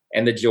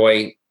and the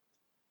joy,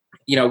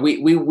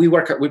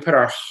 we put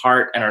our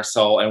heart and our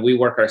soul, and we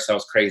work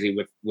ourselves crazy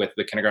with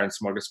the Kindergarten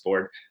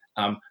Smorgasbord,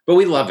 but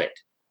we love it.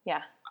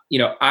 Yeah.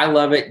 I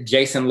love it.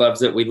 Jason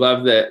loves it. We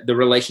love the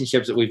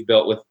relationships that we've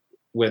built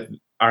with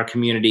our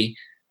community.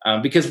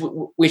 Because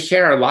we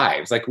share our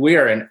lives, we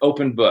are an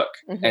open book.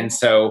 Mm-hmm. And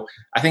so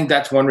I think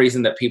that's one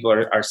reason that people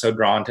are so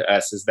drawn to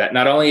us, is that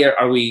not only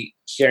are we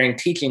sharing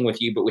teaching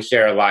with you, but we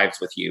share our lives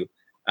with you.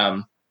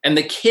 And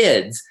the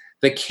kids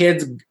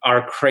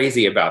are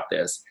crazy about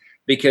this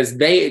because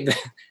they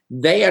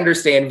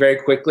understand very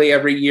quickly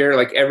every year,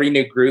 every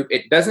new group,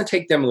 it doesn't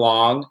take them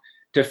long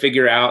to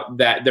figure out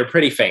that they're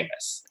pretty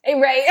famous.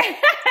 Right.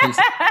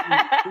 So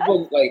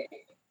people,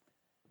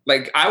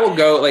 I will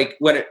go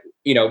when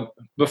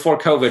before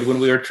COVID, when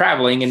we were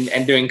traveling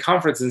and doing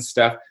conferences and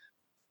stuff,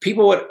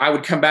 I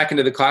would come back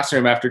into the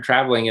classroom after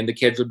traveling and the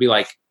kids would be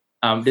like,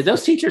 did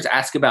those teachers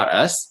ask about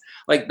us?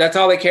 Like, that's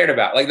all they cared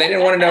about. Like, they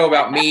didn't want to know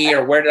about me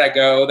or where did I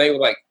go. They were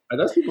like, are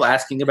those people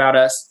asking about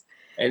us?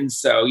 And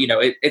so,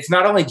 it's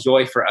not only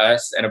joy for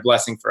us and a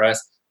blessing for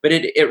us, but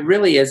it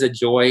really is a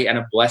joy and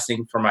a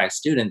blessing for my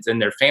students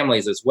and their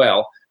families as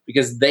well,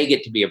 because they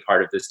get to be a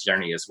part of this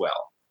journey as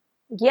well.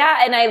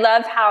 Yeah, and I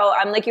love how,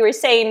 like you were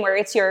saying, where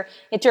it's your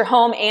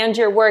home and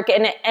your work,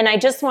 and I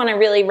just want to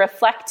really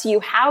reflect to you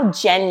how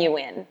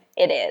genuine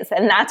it is,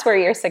 and that's where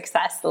your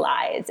success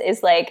lies.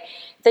 Is like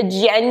the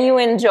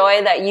genuine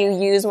joy that you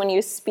use when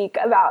you speak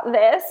about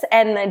this,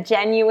 and the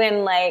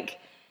genuine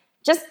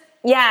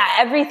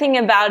everything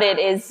about it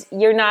is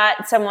you're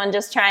not someone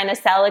just trying to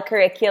sell a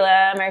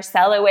curriculum or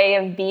sell a way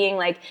of being.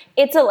 Like,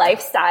 it's a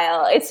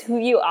lifestyle. It's who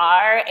you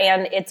are,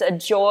 and it's a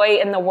joy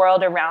in the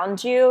world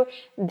around you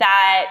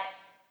that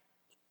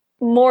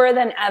more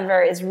than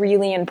ever is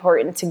really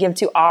important to give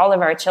to all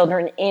of our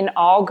children in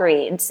all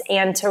grades,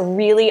 and to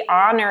really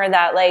honor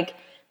that, like,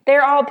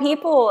 they're all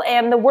people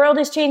and the world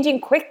is changing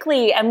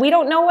quickly and we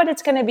don't know what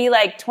it's going to be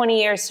like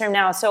 20 years from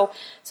now. So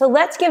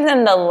let's give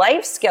them the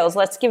life skills.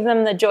 Let's give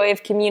them the joy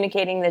of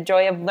communicating, the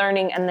joy of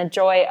learning, and the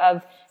joy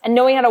of and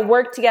knowing how to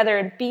work together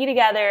and be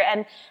together,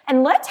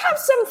 and let's have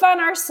some fun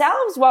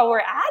ourselves while we're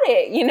at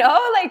it,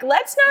 Like,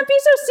 let's not be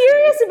so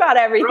serious about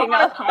everything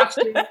else.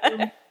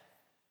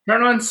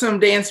 Turn on some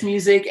dance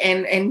music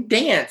and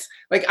dance.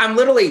 Like, I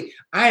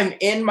am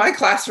in my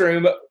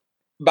classroom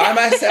by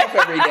myself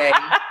every day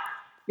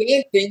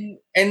dancing,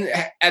 and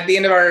at the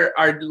end of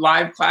our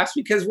live class,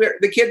 because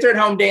the kids are at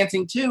home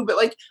dancing too, but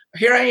like,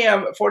 here I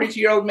am, a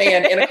 42-year-old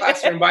man in a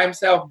classroom by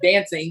himself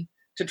dancing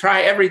to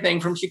try everything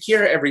from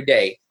Shakira every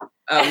day.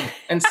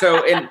 And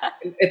so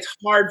it's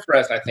hard for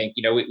us, I think.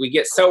 We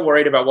get so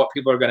worried about what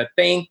people are going to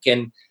think,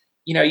 and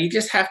you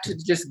just have to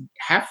just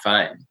have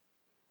fun.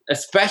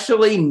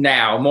 Especially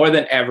now, more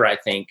than ever, I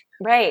think.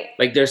 Right.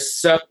 Like, there's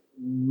so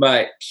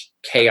much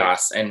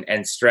chaos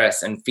and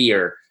stress and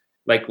fear.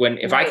 Like,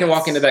 if I can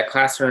walk into that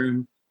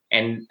classroom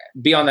and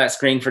be on that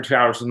screen for 2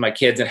 hours with my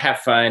kids and have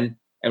fun,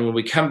 and when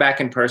we come back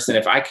in person,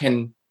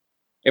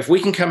 if we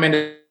can come into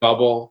the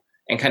bubble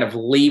and kind of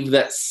leave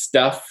that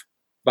stuff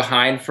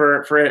behind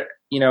for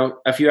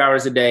a few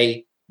hours a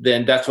day,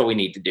 then that's what we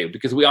need to do,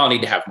 because we all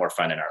need to have more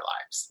fun in our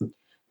lives.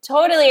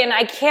 Totally. And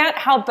I can't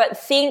help but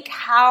think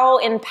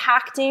how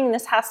impacting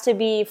this has to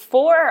be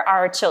for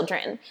our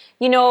children,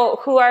 who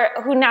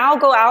now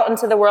go out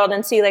into the world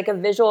and see like a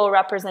visual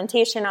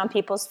representation on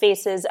people's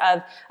faces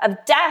of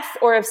death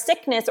or of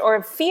sickness or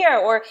of fear,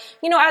 or,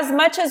 as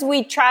much as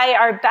we try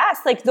our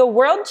best, like, the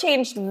world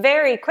changed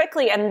very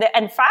quickly, and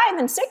 5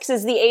 and 6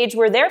 is the age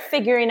where they're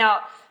figuring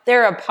out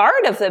they're a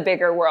part of the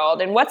bigger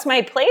world and what's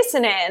my place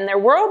in it, and their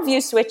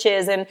worldview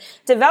switches, and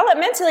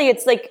developmentally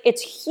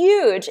it's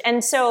huge.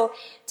 And so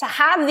to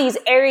have these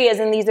areas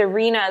and these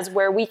arenas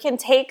where we can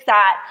take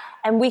that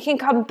and we can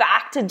come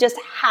back to just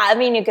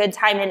having a good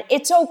time, and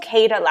it's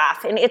okay to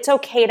laugh, and it's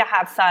okay to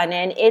have fun,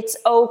 and it's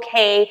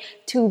okay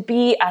to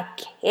be a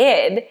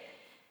kid.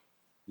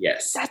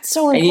 Yes. That's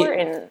so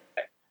important.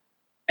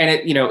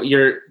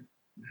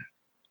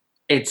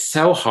 It's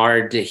so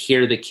hard to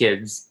hear the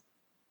kids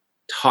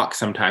talk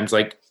sometimes.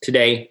 Like,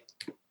 today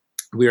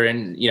we're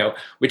in,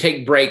 we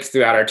take breaks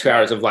throughout our 2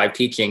 hours of live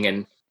teaching,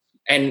 and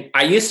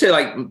I used to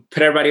like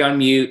put everybody on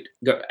mute,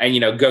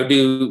 go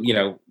do,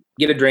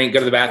 get a drink, go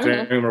to the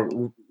bathroom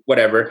or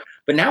whatever.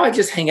 But now I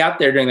just hang out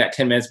there during that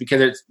 10 minutes, because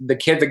it's the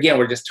kids, again,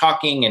 we're just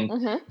talking.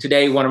 And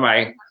today one of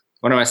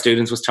my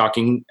students was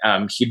talking.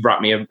 She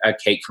brought me a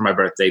cake for my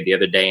birthday the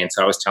other day. And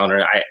so I was telling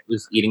her I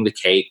was eating the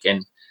cake,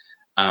 and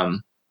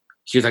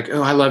she was like,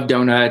 "Oh, I love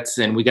donuts."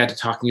 And we got to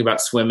talking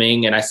about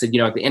swimming. And I said,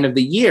 at the end of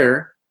the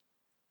year,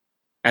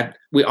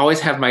 we always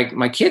have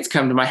my kids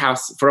come to my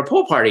house for a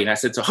pool party. And I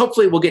said, so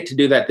hopefully we'll get to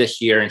do that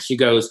this year. And she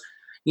goes,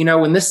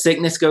 when this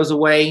sickness goes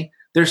away,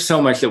 there's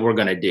so much that we're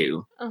going to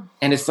do. Oh.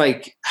 And it's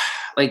like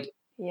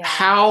yeah.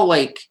 How,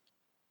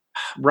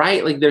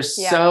 right? Like, there's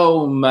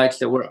so much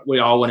that we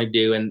all want to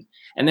do. And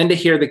then to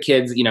hear the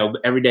kids,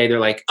 every day they're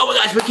like, "Oh my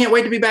gosh, we can't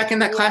wait to be back in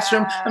that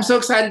classroom. I'm so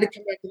excited to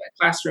come back to that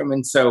classroom."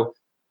 And so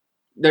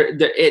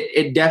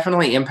it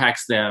definitely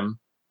impacts them,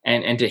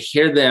 and to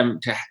hear them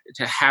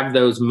to have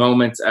those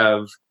moments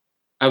of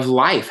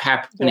life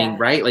happening,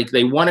 right? Like,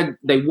 they want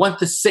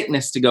the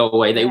sickness to go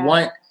away. They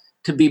want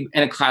to be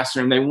in a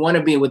classroom. They want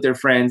to be with their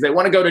friends. They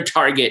want to go to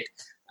Target.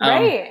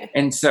 Right.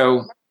 And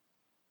so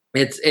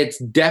it's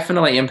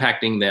definitely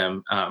impacting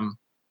them.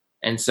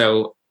 And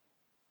so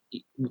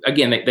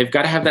again, they've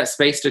got to have that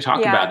space to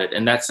talk about it.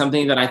 And that's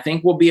something that I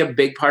think will be a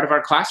big part of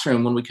our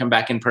classroom when we come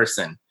back in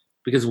person,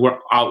 because we're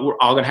all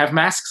going to have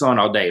masks on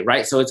all day,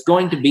 right? So it's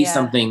going to be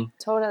something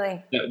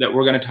totally that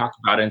we're going to talk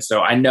about. And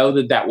so I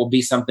know that will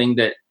be something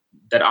that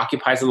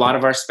occupies a lot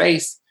of our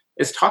space,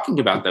 is talking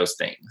about those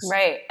things.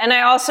 Right. And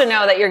I also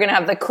know that you're going to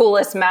have the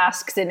coolest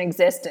masks in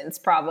existence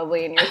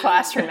probably in your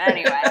classroom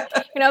anyway.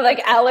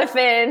 Like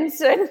elephants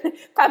and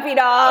puppy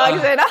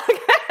dogs and all.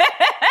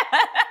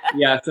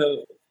 Yeah.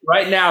 So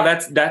right now,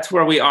 that's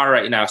where we are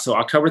right now. So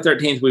October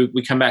 13th,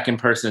 we come back in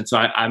person. So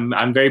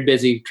I'm very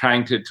busy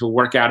trying to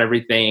work out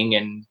everything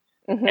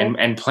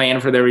and plan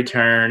for their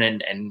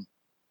return.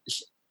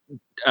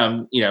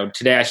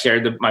 Today I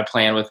shared my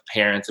plan with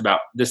parents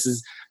about this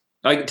is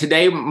like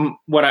today.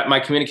 My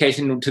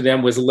communication to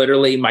them was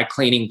literally my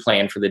cleaning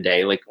plan for the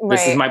day. Like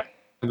this is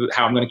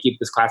how I'm going to keep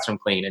this classroom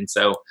clean. And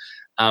so,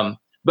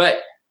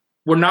 but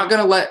we're not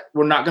going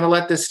to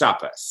let this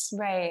stop us.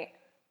 Right.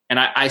 And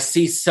I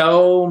see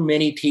so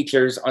many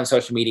teachers on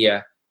social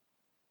media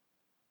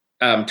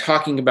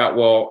talking about,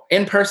 well,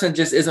 in person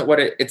just isn't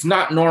it's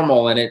not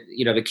normal. And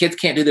the kids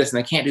can't do this and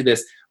they can't do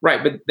this.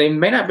 Right. But they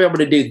may not be able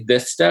to do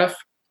this stuff,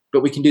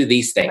 but we can do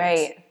these things.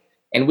 Right.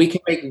 And we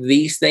can make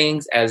these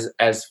things as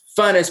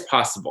fun as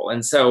possible.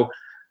 And so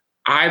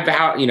I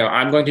vow,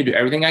 I'm going to do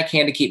everything I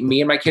can to keep me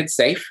and my kids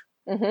safe.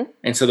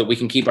 And so that we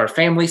can keep our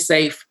family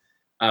safe.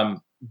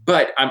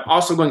 But I'm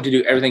also going to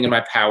do everything in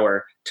my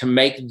power to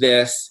make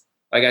this,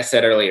 like I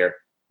said earlier,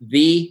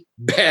 the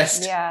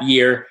best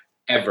year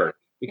ever.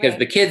 Because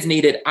the kids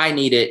need it. I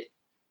need it.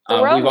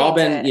 We've all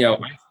been,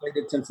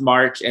 isolated since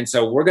March. And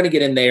so we're going to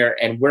get in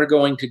there and we're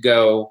going to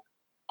go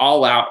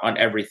all out on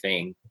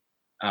everything.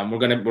 We're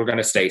going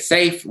to stay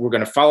safe. We're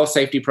going to follow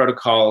safety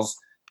protocols,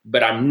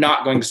 but I'm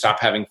not going to stop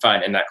having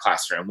fun in that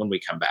classroom when we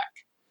come back.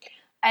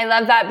 I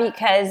love that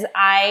because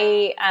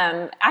I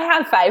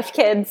have 5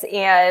 kids,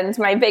 and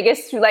my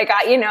biggest,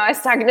 I was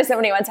talking to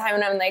somebody one time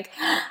and I'm like,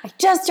 I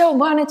just don't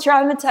want to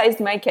traumatize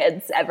my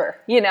kids ever,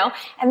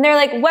 and they're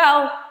like,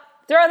 well,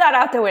 throw that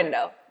out the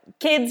window.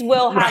 Kids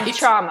will have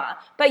trauma,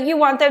 but you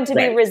want them to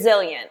be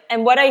resilient.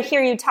 And what I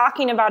hear you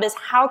talking about is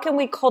how can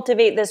we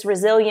cultivate this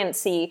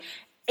resiliency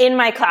in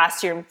my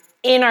classroom,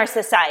 in our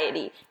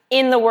society,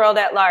 in the world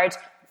at large.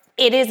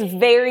 It is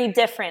very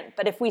different.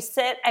 But if we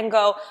sit and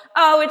go,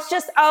 oh, it's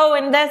just,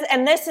 and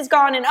this is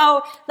gone, and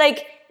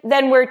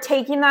then we're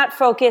taking that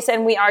focus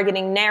and we are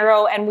getting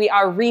narrow and we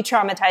are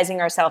re-traumatizing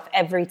ourselves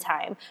every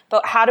time.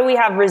 But how do we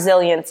have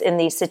resilience in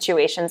these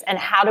situations? And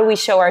how do we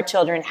show our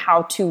children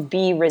how to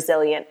be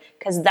resilient?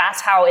 Because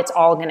that's how it's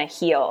all going to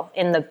heal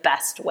in the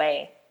best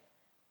way.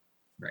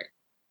 Right.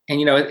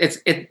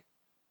 And,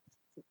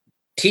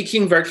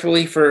 teaching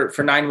virtually for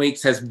 9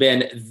 weeks has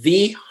been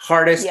the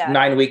hardest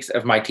 9 weeks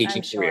of my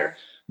teaching career,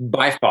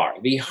 by far.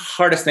 The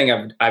hardest thing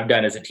I've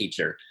done as a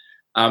teacher.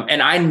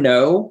 And I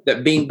know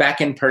that being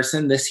back in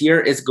person this year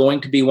is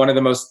going to be one of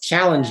the most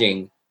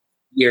challenging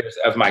years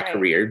of my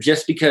career,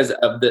 just because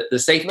of the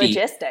safety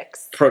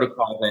logistics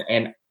protocols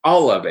and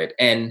all of it.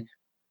 And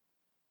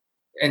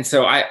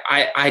so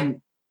I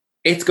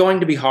it's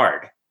going to be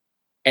hard,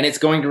 and it's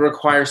going to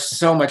require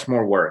so much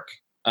more work.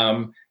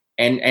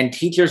 And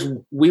teachers,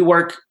 we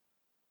work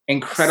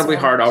incredibly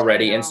hard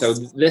already. And so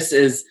this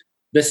is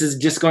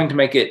just going to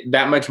make it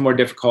that much more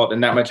difficult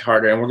and that much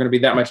harder. And we're going to be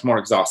that much more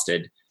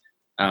exhausted.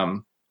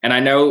 And I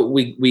know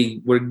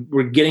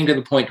we're getting to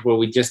the point where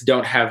we just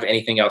don't have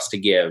anything else to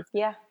give.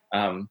 Yeah.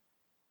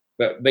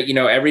 But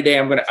every day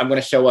I'm going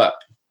to show up.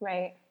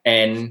 Right.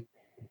 And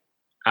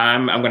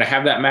I'm going to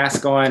have that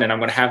mask on, and I'm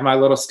going to have my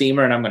little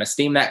steamer, and I'm going to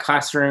steam that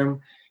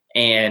classroom,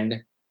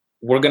 and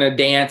we're going to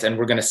dance, and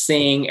we're going to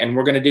sing, and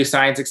we're going to do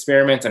science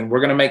experiments, and we're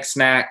going to make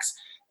snacks,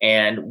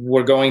 and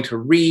we're going to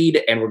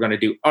read, and we're going to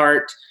do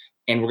art,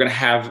 and we're going to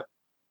have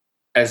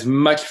as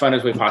much fun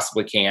as we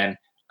possibly can.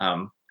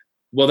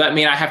 Will that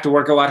mean I have to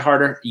work a lot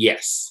harder?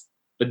 Yes,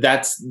 but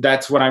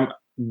that's what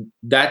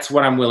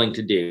I'm willing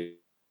to do,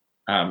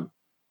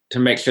 to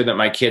make sure that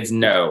my kids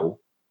know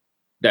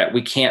that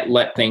we can't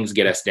let things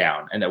get us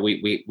down, and that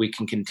we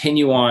can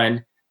continue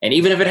on, and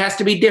even if it has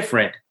to be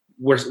different,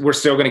 we're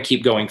still going to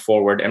keep going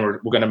forward, and we're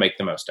going to make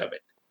the most of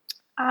it.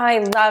 I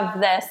love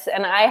this.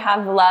 And I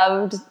have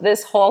loved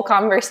this whole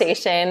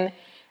conversation,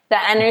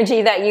 the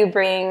energy that you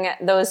bring.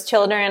 Those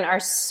children are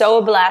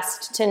so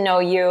blessed to know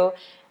you.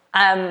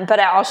 But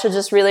I also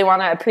just really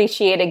want to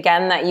appreciate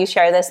again that you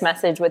share this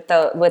message with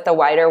the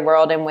wider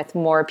world and with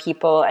more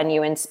people, and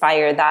you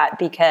inspire that,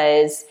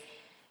 because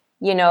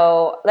I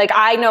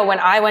know when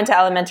I went to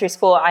elementary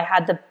school, I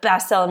had the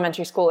best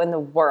elementary school in the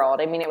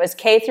world. I mean, it was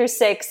K through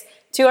 6,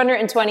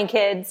 220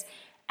 kids.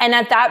 And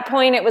at that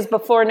point, it was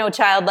before No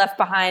Child Left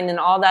Behind and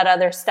all that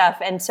other stuff.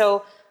 And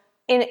so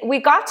we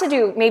got to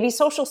do maybe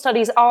social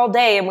studies all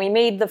day, and we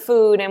made the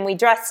food, and we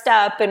dressed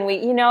up, and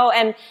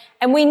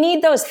and we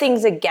need those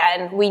things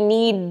again. We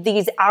need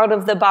these out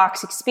of the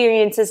box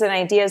experiences and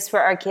ideas for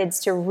our kids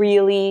to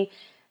really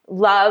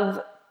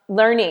love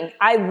learning.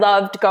 I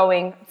loved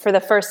going for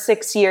the first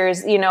 6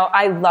 years.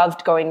 I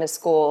loved going to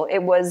school.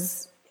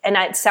 And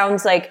it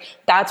sounds like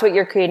that's what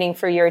you're creating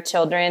for your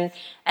children.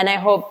 And I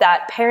hope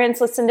that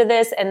parents listen to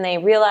this and they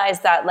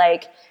realize that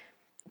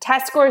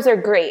test scores are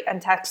great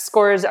and test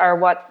scores are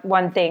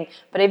one thing.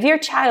 But if your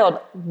child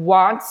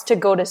wants to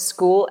go to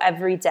school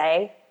every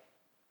day,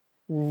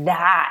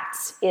 that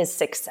is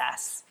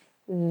success.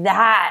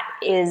 That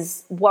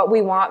is what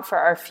we want for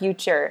our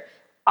future.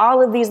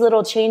 All of these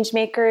little change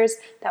makers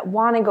that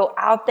want to go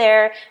out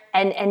there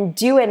and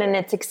do it, and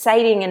it's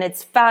exciting and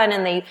it's fun,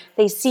 and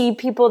they see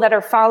people that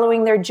are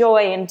following their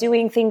joy and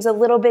doing things a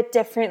little bit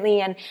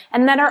differently, and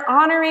that are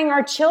honoring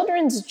our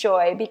children's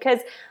joy,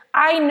 because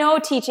I know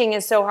teaching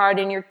is so hard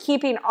and you're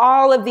keeping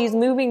all of these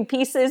moving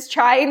pieces,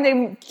 trying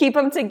to keep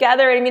them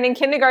together. I mean, in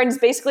kindergarten, it's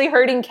basically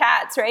herding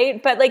cats,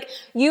 right? But like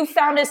you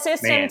found a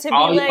system to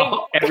be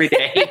every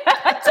day.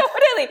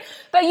 Totally.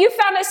 But you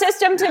found a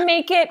system to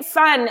make it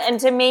fun and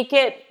to make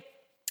it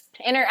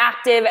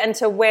interactive and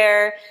to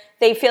where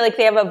they feel like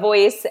they have a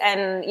voice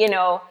and, you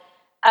know,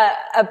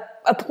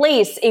 a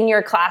place in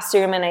your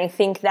classroom. And I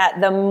think that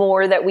the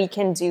more that we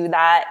can do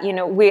that, you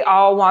know, we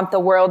all want the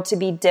world to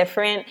be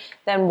different.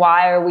 Then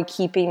why are we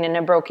keeping in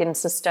a broken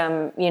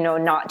system, you know,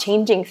 not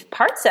changing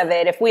parts of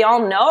it? If we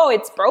all know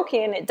it's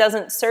broken, it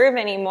doesn't serve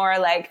anymore.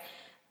 Like,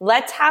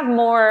 let's have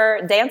more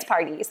dance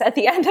parties at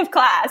the end of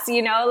class,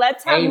 you know,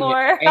 let's have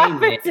more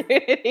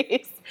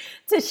opportunities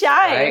to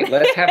shine. Right?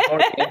 Let's have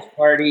more dance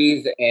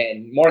parties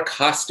and more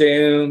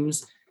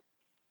costumes.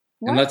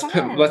 And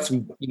let's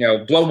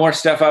blow more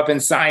stuff up in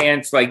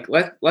science. Like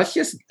let's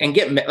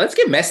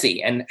get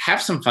messy and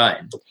have some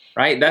fun,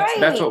 right?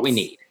 That's what we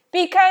need.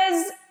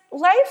 Because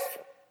life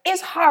is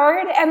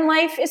hard and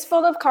life is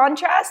full of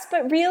contrast,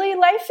 but really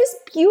life is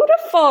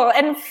beautiful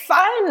and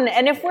fun.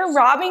 And if we're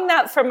robbing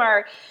that from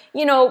our,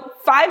 you know,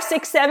 5,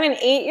 6, 7,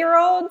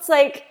 8-year-olds,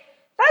 like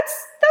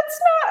that's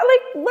not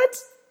like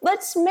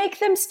let's make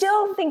them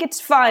still think it's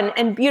fun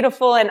and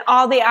beautiful and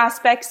all the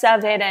aspects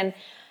of it.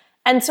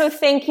 And so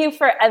thank you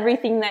for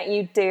everything that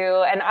you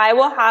do. And I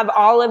will have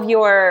all of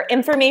your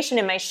information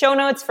in my show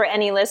notes for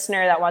any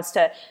listener that wants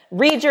to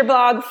read your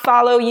blog,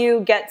 follow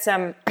you, get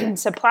some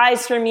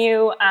supplies from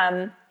you.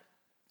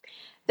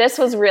 This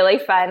was really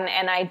fun.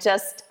 And I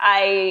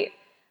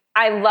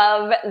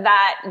love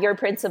that your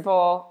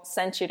principal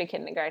sent you to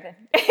kindergarten.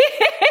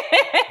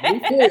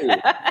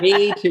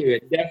 Me too.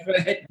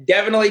 It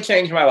definitely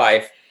changed my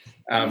life.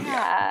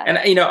 And,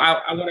 you know,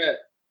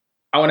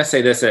 I want to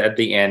say this at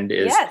the end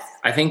is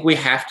I think we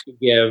have to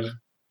give,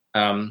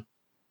 and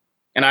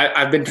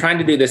I've been trying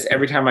to do this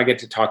every time I get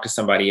to talk to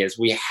somebody, is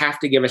we have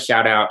to give a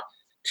shout out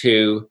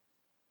to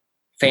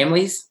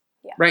families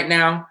right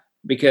now,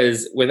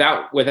 because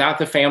without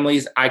the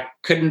families, I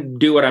couldn't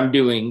do what I'm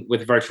doing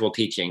with virtual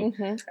teaching.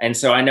 Mm-hmm. And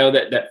so I know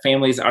that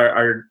families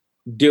are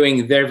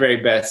doing their very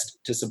best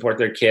to support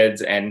their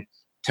kids and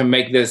to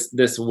make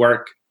this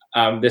work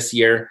this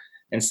year.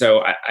 And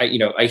so I you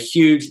know, a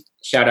huge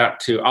shout out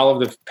to all of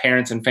the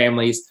parents and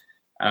families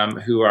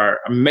who are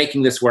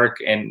making this work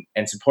and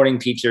supporting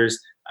teachers.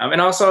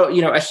 And also,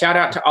 you know, a shout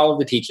out to all of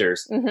the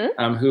teachers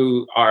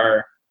who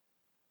are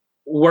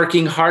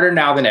working harder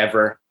now than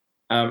ever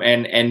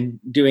and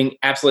doing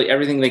absolutely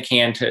everything they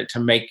can to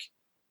make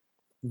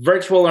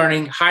virtual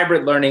learning,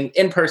 hybrid learning,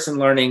 in-person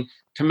learning,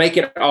 to make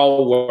it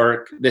all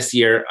work this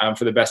year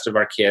for the best of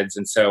our kids.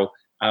 And so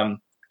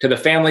to the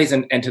families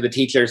and to the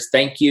teachers,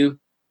 thank you.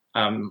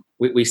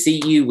 We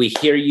see you, we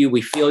hear you,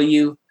 we feel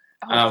you.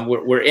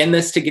 We're in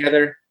this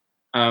together,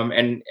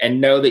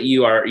 and know that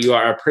you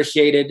are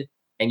appreciated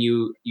and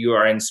you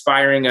are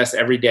inspiring us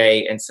every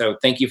day. And so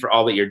thank you for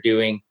all that you're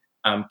doing.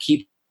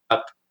 Keep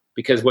up,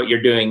 because what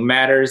you're doing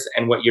matters,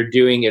 and what you're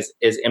doing is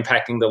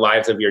impacting the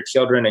lives of your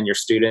children and your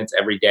students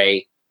every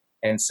day.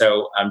 And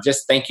so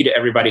just thank you to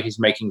everybody who's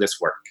making this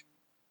work.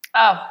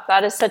 Oh,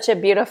 that is such a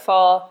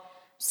beautiful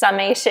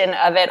summation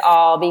of it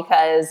all,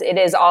 because it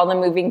is all the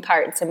moving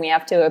parts and we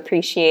have to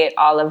appreciate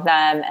all of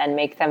them and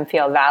make them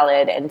feel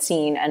valid and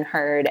seen and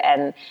heard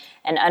and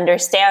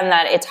understand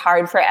that it's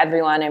hard for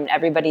everyone and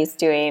everybody's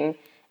doing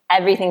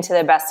everything to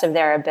the best of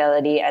their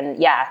ability.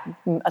 And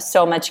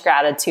so much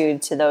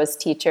gratitude to those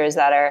teachers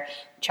that are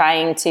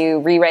trying to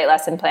rewrite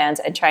lesson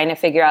plans and trying to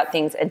figure out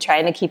things and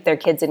trying to keep their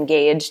kids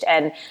engaged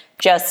and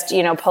just,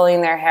 you know,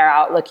 pulling their hair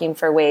out, looking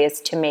for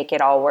ways to make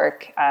it all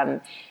work.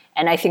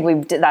 And I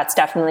think that's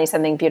definitely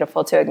something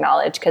beautiful to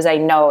acknowledge, because I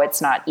know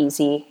it's not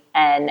easy.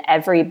 And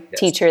every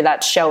teacher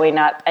that's showing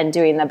up and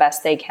doing the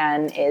best they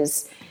can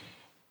is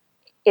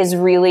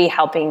really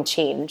helping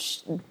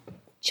change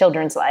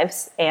children's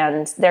lives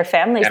and their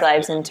families'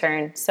 lives in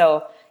turn.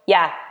 So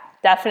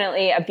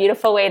definitely a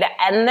beautiful way to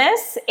end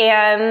this.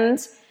 And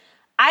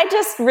I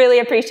just really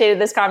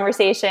appreciated this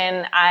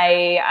conversation.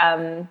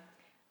 I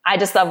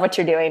just love what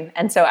you're doing.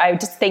 And so I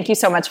just thank you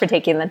so much for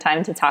taking the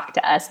time to talk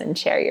to us and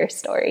share your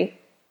story.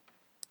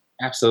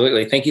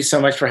 Absolutely. Thank you so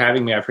much for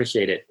having me. I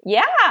appreciate it.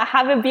 Yeah.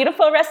 Have a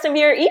beautiful rest of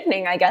your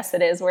evening, I guess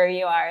it is, where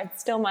you are.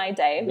 It's still my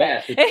day.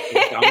 But... Yeah,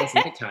 it's almost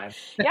nighttime.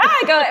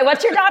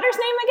 What's your daughter's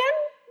name again?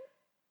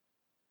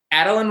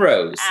 Adeline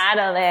Rose.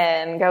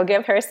 Adeline. Go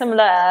give her some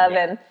love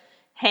and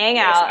hang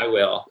out. Yes, I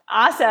will.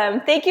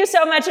 Awesome. Thank you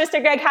so much,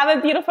 Mr. Greg. Have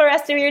a beautiful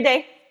rest of your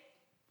day.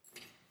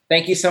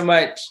 Thank you so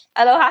much.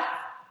 Aloha.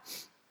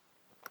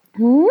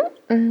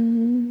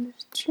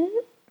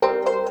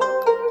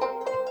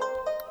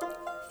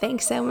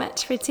 Thanks so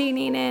much for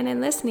tuning in and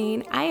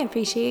listening. I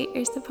appreciate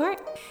your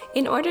support.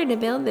 In order to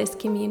build this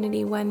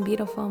community one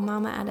beautiful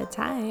mama at a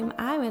time,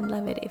 I would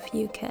love it if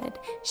you could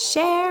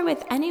share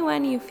with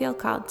anyone you feel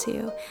called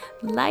to,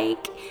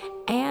 like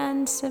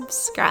and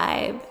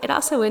subscribe. It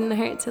also wouldn't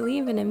hurt to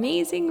leave an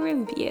amazing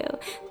review.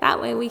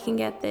 That way we can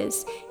get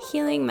this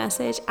healing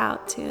message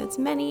out to as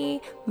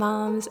many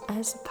moms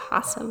as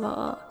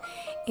possible.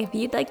 If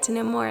you'd like to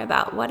know more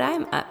about what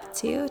I'm up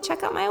to,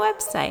 check out my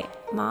website,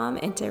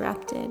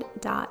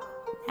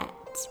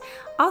 mominterrupted.net.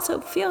 Also,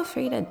 feel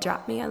free to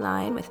drop me a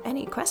line with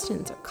any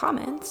questions or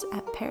comments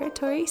at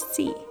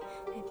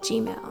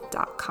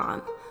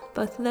paratoric@gmail.com.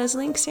 Both of those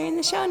links are in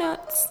the show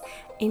notes.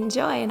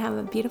 Enjoy and have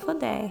a beautiful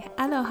day.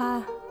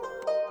 Aloha.